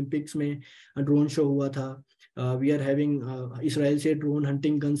 लाइक ओलंपिक्स में ड्रोन शो हुआ था. वी आर हैविंग इसराइल से ड्रोन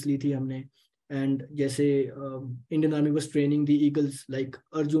हंटिंग गन्स ली थी हमने. एंड जैसे Indian army was training the eagles like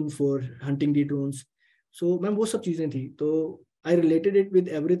Arjun for hunting the drones. So ma'am वो सब चीज़ें थी. तो I related it with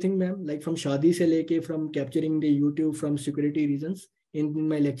everything, ma'am, like from शादी से लेके, from capturing the YouTube from security reasons in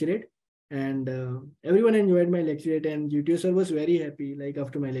my lecturate, and everyone enjoyed my lecturate, and YouTube sir was very happy like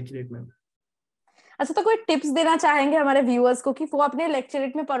after my lecturate, ma'am. अच्छा, तो कोई tips देना चाहेंगे हमारे viewers को कि वो अपने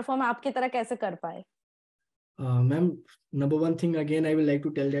लेक्चरेट में परफॉर्म आपकी तरह कैसे कर पाए? Ma'am, number one thing again I will like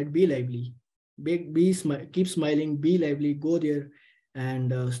to tell that be lively, keep smiling, be lively, go there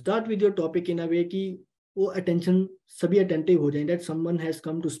and start with your topic in a way कि वो attention सभी attentive हो जाएं, that someone has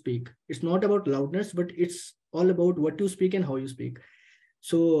come to speak. It's not about loudness, but it's all about what you speak and how you speak.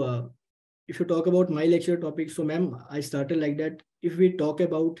 So if you talk about my lecture topic, so ma'am, I started like that. If we talk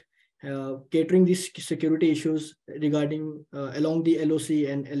about catering these security issues regarding along the LOC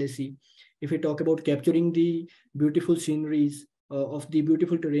and LAC, if we talk about capturing the beautiful sceneries of the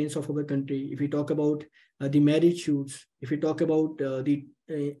beautiful terrains of our country, if we talk about the marriage shoots, if we talk about the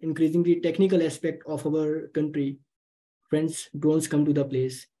increasing the technical aspect of our country, friends, drones come to the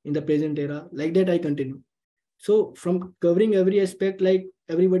place in the present era. Like that I continue. So from covering every aspect, like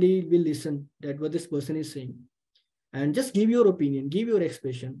everybody will listen that what this person is saying. And just give your opinion, give your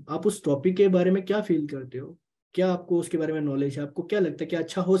expression. आप उस topic के बारे में क्या feel करते हो, क्या आपको उसके बारे में नॉलेज है, आपको क्या लगता है क्या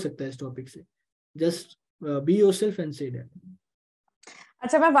अच्छा हो सकता है इस टॉपिक से. Just be yourself and say that.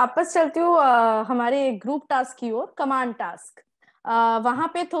 अच्छा, मैं वापस चलती हूँ हमारे ग्रुप टास्क की ओर, कमांड टास्क। वहां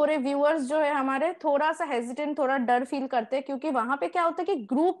पे थोड़े व्यूअर्स जो है हमारे थोड़ा सा हेजिटेंट, थोड़ा डर फील करते हैं, क्योंकि वहां पे क्या होता है कि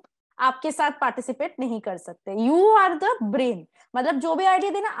ग्रुप आपके साथ पार्टिसिपेट नहीं कर सकते। यू आर द ब्रेन, मतलब जो भी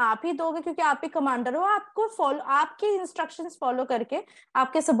आइडिया देना आप ही दोगे, क्योंकि आप ही कमांडर हो। आपको फॉलो, आपके इंस्ट्रक्शंस फॉलो करके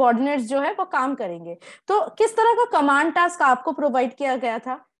आपके सबॉर्डिनेट्स जो है वो काम करेंगे। तो किस तरह का कमांड टास्क आपको प्रोवाइड किया गया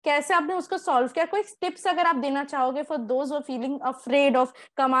था, कैसे आपने उसको सॉल्व किया? कोई टिप्स अगर आप देना चाहोगे for those who feeling afraid of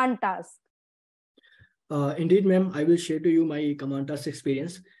command task? Indeed, ma'am, I will share to you my command task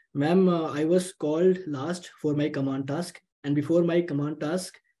experience. Ma'am, I was called last for my command task, and before my command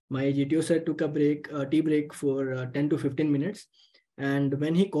task, my GTO sir took a break, tea break for 10 to 15 minutes. And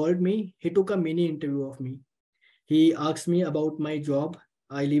when he called me, he took a mini interview of me. He asked me about my job.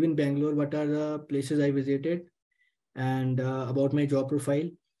 I live in Bangalore. What are the places I visited? And about my job profile,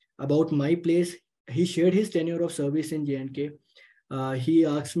 about my place. He shared his tenure of service in J&K. He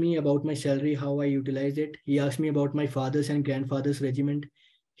asked me about my salary, how I utilize it. He asked me about my father's and grandfather's regiment.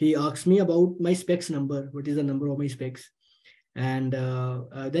 He asked me about my specs number, what is the number of my specs. And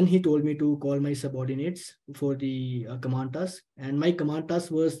then he told me to call my subordinates for the command task. And my command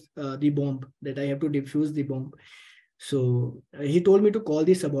task was the bomb, that I have to defuse the bomb. So he told me to call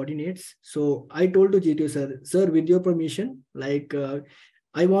the subordinates. So I told to GTO sir, with your permission, like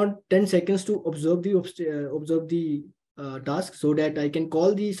I want 10 seconds to observe the task so that I can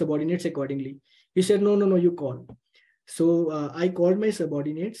call the subordinates accordingly. He said, no, you call. So I called my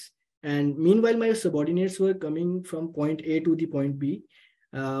subordinates, and meanwhile my subordinates were coming from point A to the point B.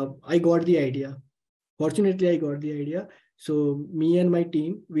 I got the idea. Fortunately, I got the idea. So me and my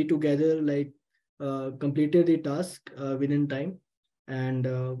team, we together like completed the task within time, and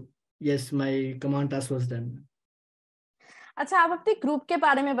yes, my command task was done. अच्छा, आप अपने group के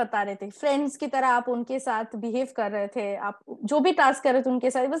बारे में बता रहे थे, friends की तरह आप उनके साथ बिहेव कर रहे थे, आप जो भी टास्क कर रहे थे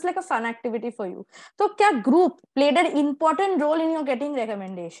उनके साथ, it was like a fun activity for you. तो क्या group played an important role in your getting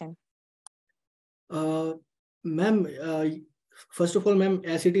recommendation? Ma'am, first of all ma'am,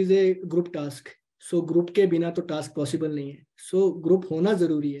 S it is a group task, so group के बिना तो टास्क पॉसिबल नहीं है, so group होना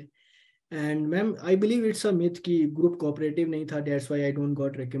जरूरी है। And ma'am, I believe it's a myth कि group cooperative नहीं था, that's why I don't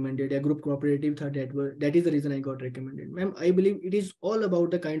got recommended, या ग्रुप कोऑपरेटिव था, that is the reason I got recommended. Ma'am, I believe it is all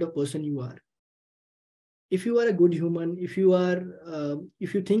about the kind of person you are. If you are a good human, if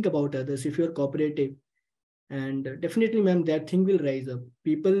you think about others, if you are cooperative, and definitely ma'am, that thing will rise up.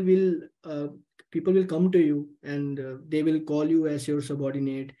 People will come to you, and they will call you as your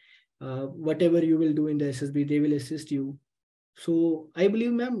subordinate. Whatever you will do in the SSB, they will assist you. So I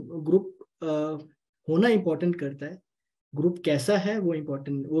believe ma'am, group होना important करता है, group कैसा है वो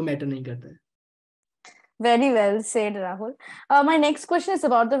important, वो matter नहीं करता है। Very well said, Rahul. My next question is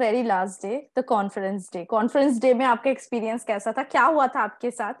about the very last day, the conference day. Conference day में आपका experience कैसा था, क्या हुआ था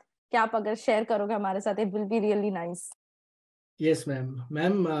आपके साथ? क्या आप अगर शेयर करोगे हमारे साथ, it will be really nice. Yes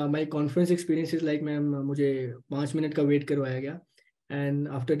ma'am, my conference experience is like ma'am, मुझे 5 मिनट का वेट करवाया गया, and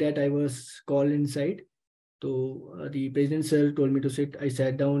after that I was called inside. So the president sir told me to sit. I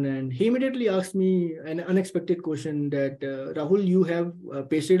sat down, and he immediately asked me an unexpected question that Rahul, you have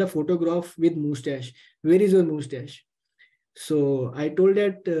pasted a photograph with mustache. Where is your mustache? So I told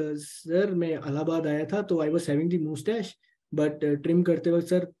that sir, मैं इलाहाबाद आया था, तो I was having the mustache, but trim करते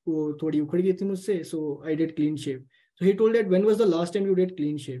वक्त sir वो थोड़ी उखड़ गई थी मुझसे, so I did clean shave. So he told that when was the last time you did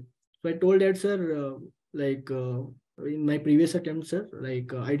clean shave? So I told that sir, like in my previous attempt sir,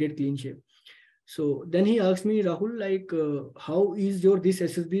 like I did clean shave. So then he asked me, Rahul, like how is your this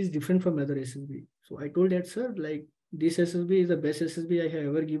SSB is different from other SSB? So I told that sir, like this SSB is the best SSB I have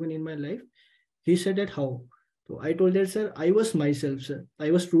ever given in my life. He said that how? So I told that sir, I was myself sir.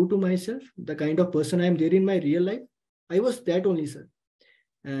 I was true to myself. The kind of person I am there in my real life, I was that only sir.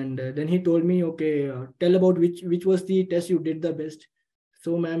 And then he told me, okay, tell about which was the test you did the best.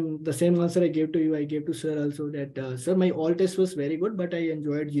 So ma'am, the same answer I gave to you, I gave to sir also, that sir, my all test was very good, but I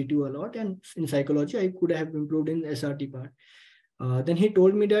enjoyed G2 a lot, and in psychology I could have improved in SRT part. Then he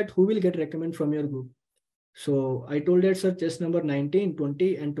told me that who will get recommend from your group. So I told that sir, chest number 19,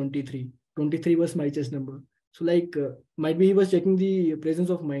 20 and 23. 23 was my chest number. So like might be he was checking the presence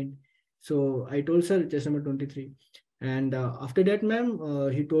of mind. So I told sir, chest number 23. And after that ma'am,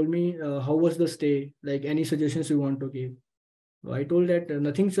 he told me how was the stay, like any suggestions you want to give. I told that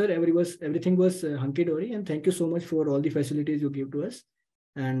nothing sir, everything was hunky dory, and thank you so much for all the facilities you give to us.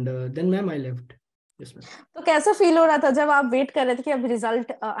 And then ma'am, I left. Yes ma'am. तो कैसा feel हो रहा था जब आप wait कर रहे थे कि अब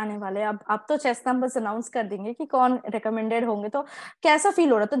रिजल्ट आने वाले हैं, अब आप तो चेस्ट नंबर्स अनाउंस कर देंगे कि कौन रिकमेंडेड होंगे, तो कैसा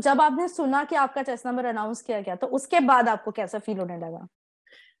फील हो रहा था जब आपने सुना कि आपका चेस्ट नंबर अनाउंस किया गया? तो उसके बाद आपको कैसा फील होने लगा?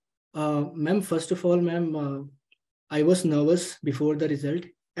 Ma'am, first of all ma'am, I was nervous before the result.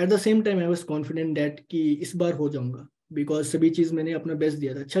 At the same time, I was confident that कि इस बार हो जाऊंगा, because सभी चीज मैंने अपना बेस्ट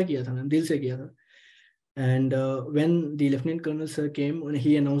दिया था, अच्छा किया था मैम, दिल से किया था. And when the Lieutenant Colonel sir came and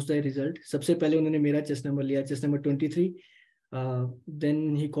he announced the result, सबसे पहले उन्होंने मेरा chest number लिया, chest number 23.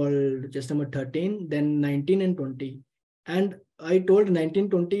 Then he called chest number 13, then 19 and 20. And I told 19,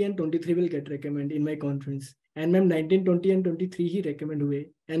 20 and 23 will get recommended in my conference. And ma'am 19, 20 and 23 he recommend हुए.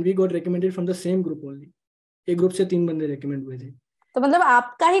 And we got recommended from the same group only. एक group से 3 बंदे recommend हुए थे. तो मतलब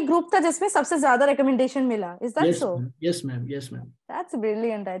आपका ही group था जिसमें सबसे ज्यादा recommendation मिला. Is that Yes, so? ma'am. Yes, ma'am. Yes, ma'am. That's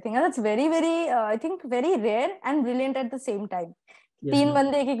brilliant, I think. And that's very, very, I think very rare and brilliant at the same time. Yes, 3 ma'am.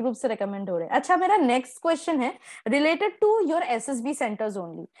 बंदे एक ही group से recommend हो रहे हैं. अच्छा, मेरा next question है related to your SSB centers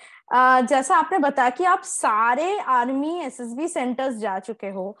only. जैसा आपने बताया कि आप सारे आर्मी SSB centers जा चुके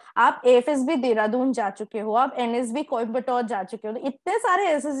हो, आप AFSB देहरादून जा चुके हो, आप NSB कोयम्बटोर जा चुके हो, तो इतने सारे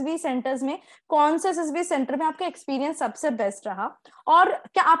SSB centers में कौन से SSB center में आपका experience सबसे best रहा? और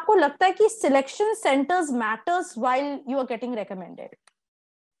क्या आपको लगता है कि selection centers matters while you are getting recommended?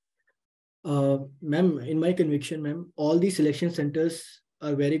 Ma'am, in my conviction, ma'am, all the selection centers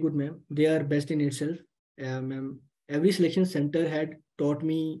are very good, ma'am. They are best in itself. Ma'am, every selection center had taught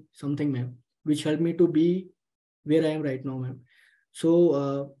me something, ma'am, which helped me to be where I am right now, ma'am.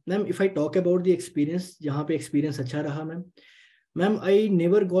 So, ma'am, if I talk about the experience, जहाँ पे experience अच्छा रहा, ma'am. Ma'am, I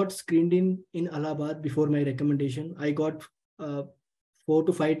never got screened in Allahabad before my recommendation. I got 4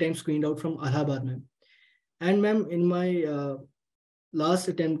 to 5 times screened out from Allahabad, ma'am. And ma'am, in my last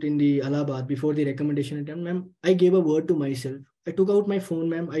attempt in the Allahabad before the recommendation attempt, ma'am, I gave a word to myself. I took out my phone,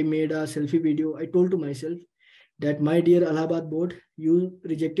 ma'am. I made a selfie video. I told to myself that my dear Allahabad board, you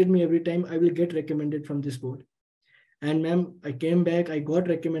rejected me every time. I will get recommended from this board. And ma'am, I came back. I got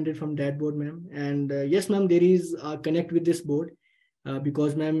recommended from that board, ma'am. And yes, ma'am, there is a connect with this board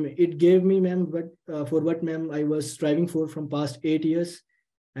because, ma'am, it gave me, ma'am, for what, ma'am, I was striving for from past 8 years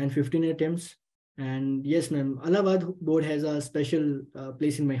and 15 attempts. And yes, ma'am, Allahabad board has a special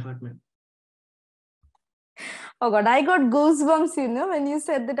place in my heart, ma'am. Oh God, I got goosebumps, when you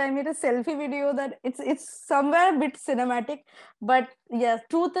said that I made a selfie video, that it's somewhere a bit cinematic, but yeah,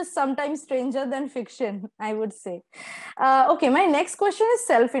 truth is sometimes stranger than fiction, I would say. Okay, my next question is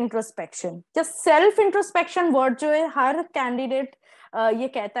self-introspection. Just self-introspection word जो है हर candidate ये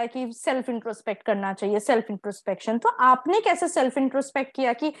कहता है कि self introspect करना चाहिए, self introspection. तो आपने कैसे सेल्फ इंट्रोस्पेक्ट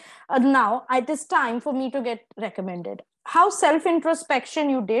किया कि now it is time for me to get recommended? How self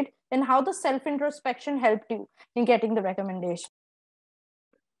introspection you did and how the self introspection helped you in getting the recommendation?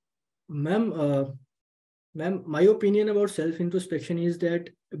 Ma'am, my opinion about self introspection is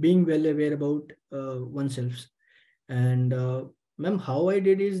that being well aware about oneself. And ma'am, how I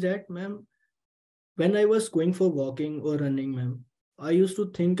did is that, ma'am, when I was going for walking or running, ma'am, I used to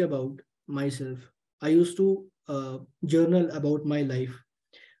think about myself. I used to journal about my life,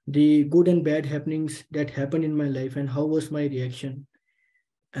 the good and bad happenings that happened in my life, and how was my reaction,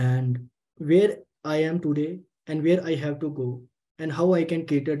 and where I am today, and where I have to go, and how I can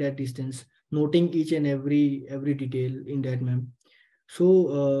cater that distance, noting each and every detail in that, ma'am.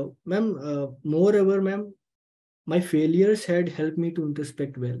 So, ma'am, moreover, ma'am, my failures had helped me to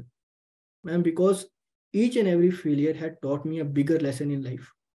introspect well, ma'am, because each and every failure had taught me a bigger lesson in life,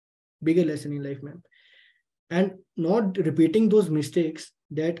 ma'am. And not repeating those mistakes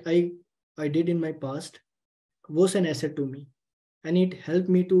that I did in my past was an asset to me, and it helped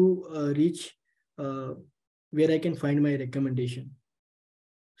me to reach where I can find my recommendation.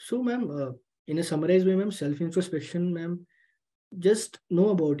 So, ma'am, in a summarized way, ma'am, self-introspection, ma'am, just know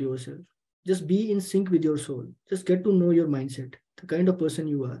about yourself. Just be in sync with your soul. Just get to know your mindset, the kind of person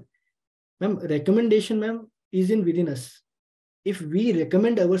you are. Ma'am, recommendation, ma'am, is in within us. If we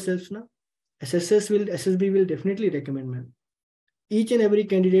recommend ourselves now, SSB will definitely recommend, ma'am. Each and every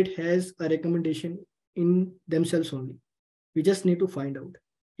candidate has a recommendation in themselves only. We just need to find out.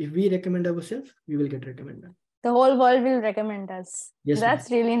 If we recommend ourselves, we will get recommended. The whole world will recommend us. Yes, that's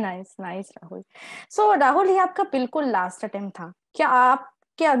really nice, Rahul. So Rahul, ये आपका बिल्कुल last attempt था. क्या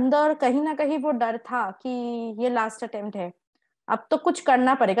आपके अंदर कहीं ना कहीं वो डर था कि ये लास्ट अटेम्प्ट है, अब तो कुछ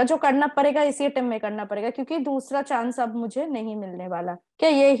करना पड़ेगा, जो करना पड़ेगा इसी अटेम्प्ट में करना पड़ेगा क्योंकि दूसरा चांस अब मुझे नहीं मिलने वाला? क्या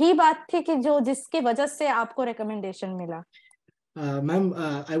यही बात थी कि जिसकी वजह से आपको रिकमेंडेशन मिला? Ma'am,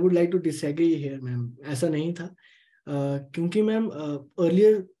 I would like to disagree here, ma'am. ऐसा नहीं था. क्योंकि ma'am,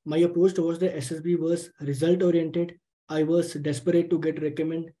 earlier my approach towards the SSB was result oriented. I was desperate to get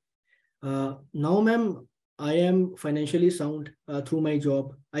recommend. Now, ma'am, I am financially sound through my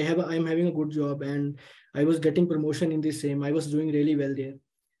job. I am having a good job, and I was getting promotion in the same. I was doing really well there.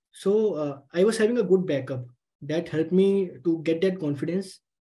 So I was having a good backup that helped me to get that confidence.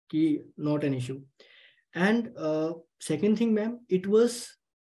 Ki not an issue. And second thing, ma'am, it was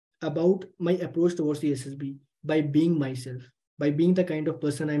about my approach towards the SSB by being myself, by being the kind of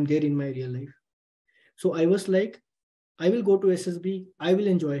person I'm there in my real life. So I was like, I will go to SSB. I will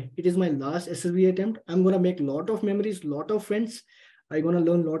enjoy. It is my last SSB attempt. I'm gonna make a lot of memories, lot of friends. I'm gonna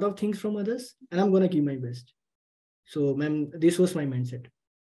learn a lot of things from others, and I'm gonna give my best. So, ma'am, this was my mindset.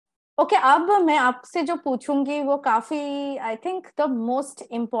 Okay अब मैं आपसे जो पूछूंगी वो काफी I think the most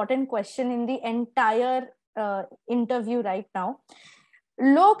important question in the entire interview right now.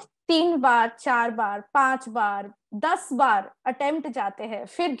 लोग 3 बार 4 बार 5 बार 10 बार attempt जाते हैं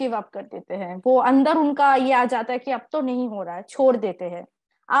फिर गिव अप कर देते हैं. वो अंदर उनका ये आ जाता है कि अब तो नहीं हो रहा है, छोड़ देते हैं.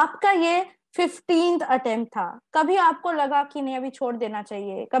 आपका ये 15th अटेम्प्ट था. कभी आपको लगा कि नहीं अभी छोड़ देना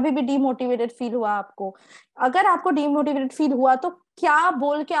चाहिए? कभी भी डीमोटिवेटेड फील हुआ आपको? अगर आपको डीमोटिवेटेड फील हुआ तो क्या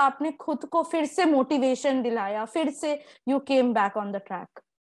बोल के आपने खुद को फिर से मोटिवेशन दिलाया, फिर से you came back on the track?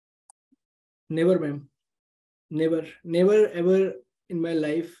 Never, ma'am. Never ever in my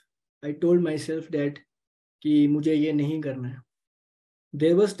life I told myself that कि मुझे ये नहीं करना है.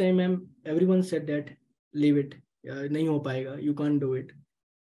 There was time, ma'am, everyone said that leave it, नहीं हो पाएगा, you can't do it.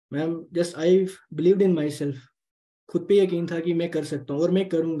 Ma'am, just I believed in myself. खुद पे यकीन था कि मैं कर सकता हूँ और मैं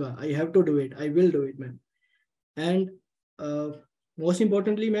करूँगा. I have to do it. I will do it, ma'am. And most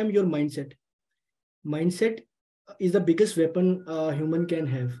importantly, ma'am, your mindset. Mindset is the biggest weapon a human can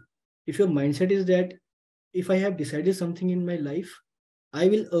have. If your mindset is that if I have decided something in my life, I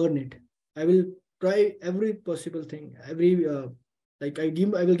will earn it. I will try every possible thing. Every I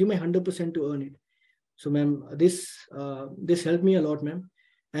will give my 100% to earn it. So, ma'am, this helped me a lot, ma'am.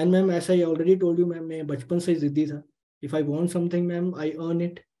 And ma'am, as I already told you, ma'am, मैं बचपन से जिद्दी था. If I want something, ma'am, I earn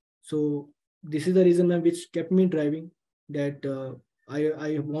it. So this is the reason, ma'am, which kept me driving. That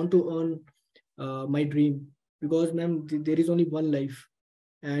I want to earn my dream, because, ma'am, there is only one life,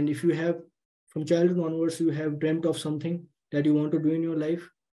 and if you have from childhood onwards you have dreamt of something that you want to do in your life,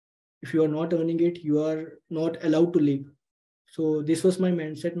 if you are not earning it, you are not allowed to live. So this was my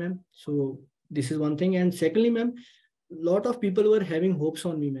mindset, ma'am. So this is one thing. And secondly, ma'am, lot of people were having hopes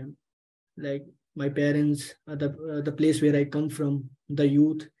on me, ma'am, like my parents, the place where I come from, the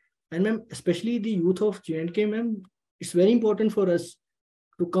youth, and ma'am, especially the youth of J&K, ma'am. It's very important for us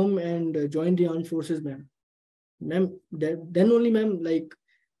to come and join the armed forces, ma'am. Ma'am, then only, ma'am, like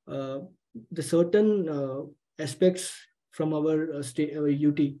the certain aspects from our state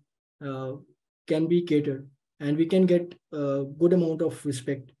UT can be catered, and we can get a good amount of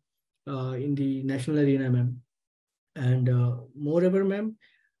respect in the national arena, ma'am. And moreover, ma'am,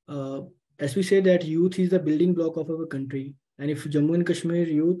 as we say that youth is the building block of our country, and if Jammu and Kashmir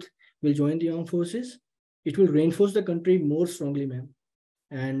youth will join the armed forces, it will reinforce the country more strongly, ma'am.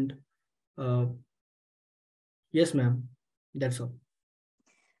 And yes, ma'am, that's all.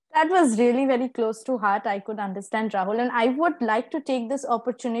 That was really very close to heart. I could understand, Rahul, and I would like to take this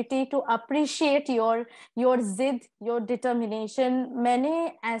opportunity to appreciate your zid, your determination.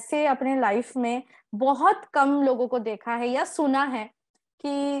 मैंने ऐसे अपने life में बहुत कम लोगों को देखा है या सुना है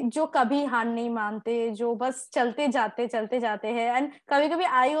कि जो कभी हार नहीं मानते, जो बस चलते जाते हैं. एंड कभी कभी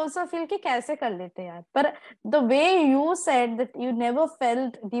आई ऑल्सो फील कि कैसे कर लेते यार, पर the way you said that you never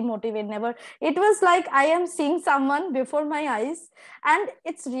felt demotivate, never. It was like I am seeing someone before my eyes, and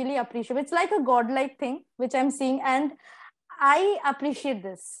it's really appreciable. It's like a godlike thing which I'm seeing, and I appreciate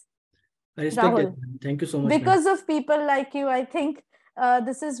this, I respect Rahul. that, ma'am. Thank you so much, Because of people like you, I think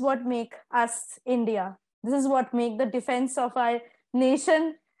this is what make us India. This is what make the defense of our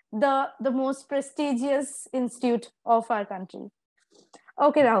nation the most prestigious institute of our country.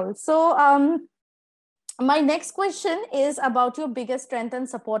 Okay, Rahul. So my next question is about your biggest strength and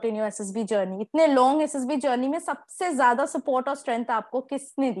support in your SSB journey. इतने long SSB journey में सबसे ज़्यादा support और strength आपको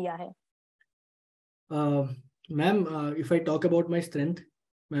किसने दिया है? Ma'am, if I talk about my strength,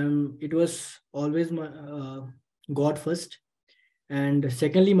 ma'am, it was always my God first, and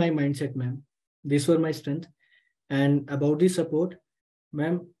secondly my mindset, ma'am. These were my strength. And about the support,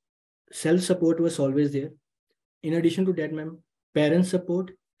 ma'am, self-support was always there. In addition to that, ma'am, parent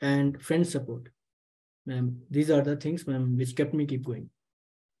support and friend support. Ma'am, these are the things, ma'am, which kept me keep going.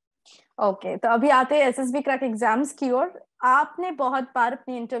 Okay, तो अभी आते हैं SSB crack exams की ओर. आपने बहुत बार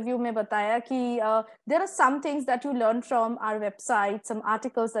अपने interview में बताया कि there are some things that you learned from our website, some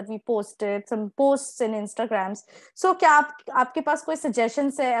articles that we posted, some posts in Instagrams. So क्या आपके पास कोई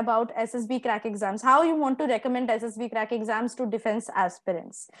suggestions है about SSB crack exams? How you want to recommend SSB crack exams to defense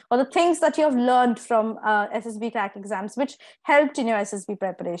aspirants, or the things that you have learned from SSB crack exams which helped in your SSB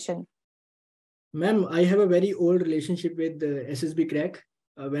preparation? Ma'am, I have a very old relationship with SSB crack.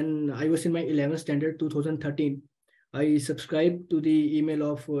 When I was in my 11th standard, 2013, I subscribed to the email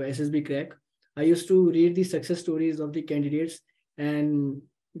of SSB crack. I used to read the success stories of the candidates and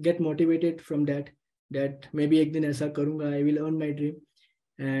get motivated from that maybe ek din aisa karunga, I will earn my dream.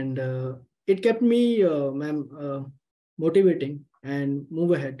 And it kept me, ma'am, motivating and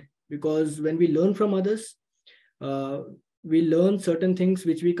move ahead, because when we learn from others, we learn certain things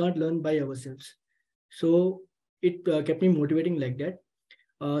which we can't learn by ourselves. So it kept me motivating like that.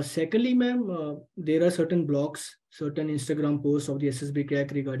 Secondly, ma'am, there are certain blogs, certain Instagram posts of the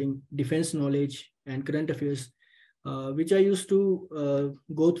SSBCrack regarding defense knowledge and current affairs, which I used to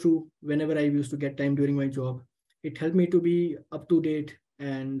go through whenever I used to get time during my job. It helped me to be up to date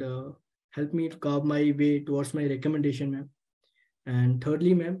and helped me to carve my way towards my recommendation, ma'am. And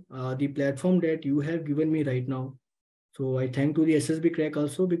thirdly, ma'am, the platform that you have given me right now. So I thank to the SSBCrack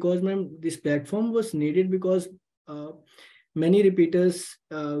also, because, ma'am, this platform was needed because many repeaters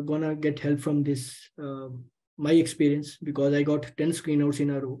gonna get help from this, my experience, because I got 10 screenouts in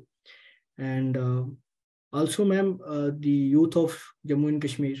a row. And also, ma'am, the youth of Jammu and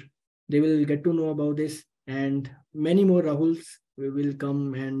Kashmir, they will get to know about this, and many more Rahuls will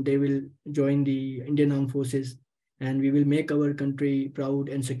come and they will join the Indian Armed Forces, and we will make our country proud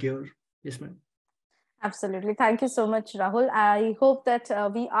and secure. Yes, ma'am. Absolutely. Thank you so much, Rahul. I hope that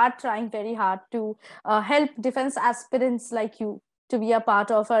we are trying very hard to help defense aspirants like you to be a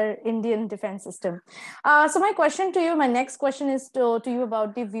part of our Indian defense system. So my question to you, my next question is to you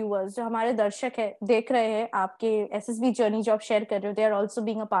about the viewers. जो हमारे दर्शक है, देख रहे हैं आपके SSB journey जो आप share कर रहे हो, they are also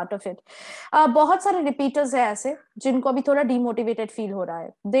being a part of it. बहुत सारे repeaters हैं ऐसे जिनको अभी थोड़ा demotivated feel हो रहा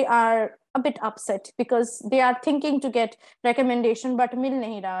है. They are a bit upset because they are thinking to get recommendation but मिल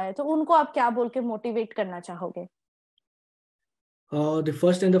नहीं रहा है. तो उनको आप क्या बोल के motivate करना चाहोगे? The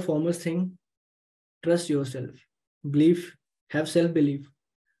first and the foremost thing, trust yourself. Believe, have self belief.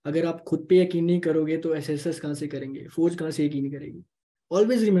 अगर आप खुद पे यकीन नहीं करोगे तो एसएसएस कहाँ से करेंगे, फौज कहाँ से यकीन करेगी.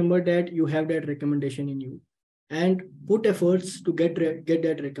 Always remember that you have that recommendation in you, and put efforts to get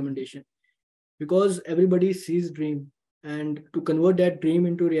that recommendation, because everybody sees dream, and to convert that dream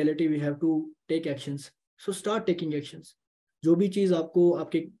into reality we have to take actions. So start taking actions. जो भी चीज आपको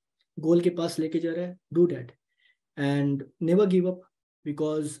आपके गोल के पास लेके जा रहा है, do that, and never give up,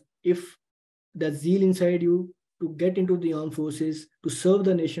 because if the zeal inside you to get into the armed forces, to serve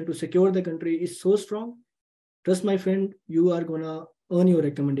the nation, to secure the country is so strong, trust my friend, you are gonna earn your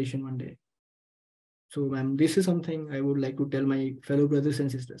recommendation one day. So, ma'am, this is something I would like to tell my fellow brothers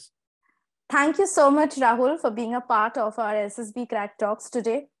and sisters. Thank you so much, Rahul, for being a part of our SSBCrack Talks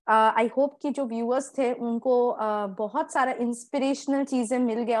today. I hope कि जो viewers थे उनको बहुत सारा inspirational चीजें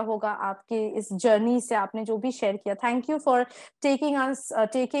मिल गया होगा आपके इस journey से, आपने जो भी share किया. Thank you for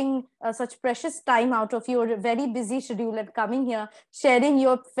taking such precious time out of your very busy schedule and coming here, sharing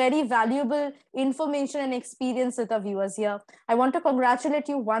your very valuable information and experience with the viewers here. I want to congratulate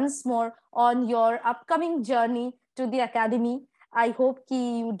you once more on your upcoming journey to the academy. I hope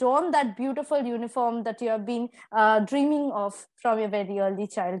you don that beautiful uniform that you have been dreaming of from your very early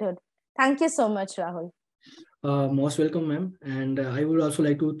childhood. Thank you so much, Rahul. Most welcome, ma'am. And I would also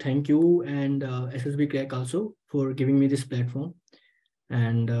like to thank you and SSBCrack also for giving me this platform.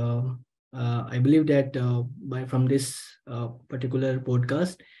 And I believe that from this particular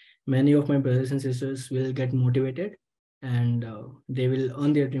podcast, many of my brothers and sisters will get motivated, and they will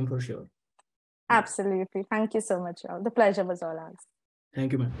earn their dream for sure. Absolutely. Thank you so much, Rahul. The pleasure was all ours.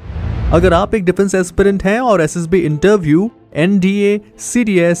 Thank you, ma'am. अगर आप एक defence aspirant हैं और SSB interview, NDA,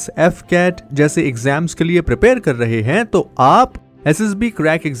 CDS, AFCAT जैसे exams के लिए prepare कर रहे हैं तो आप एसएसबी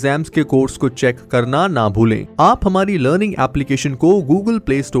क्रैक एग्जाम्स के कोर्स को चेक करना ना भूलें. आप हमारी लर्निंग एप्लीकेशन को गूगल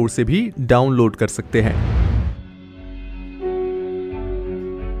प्ले स्टोर से भी डाउनलोड कर सकते हैं.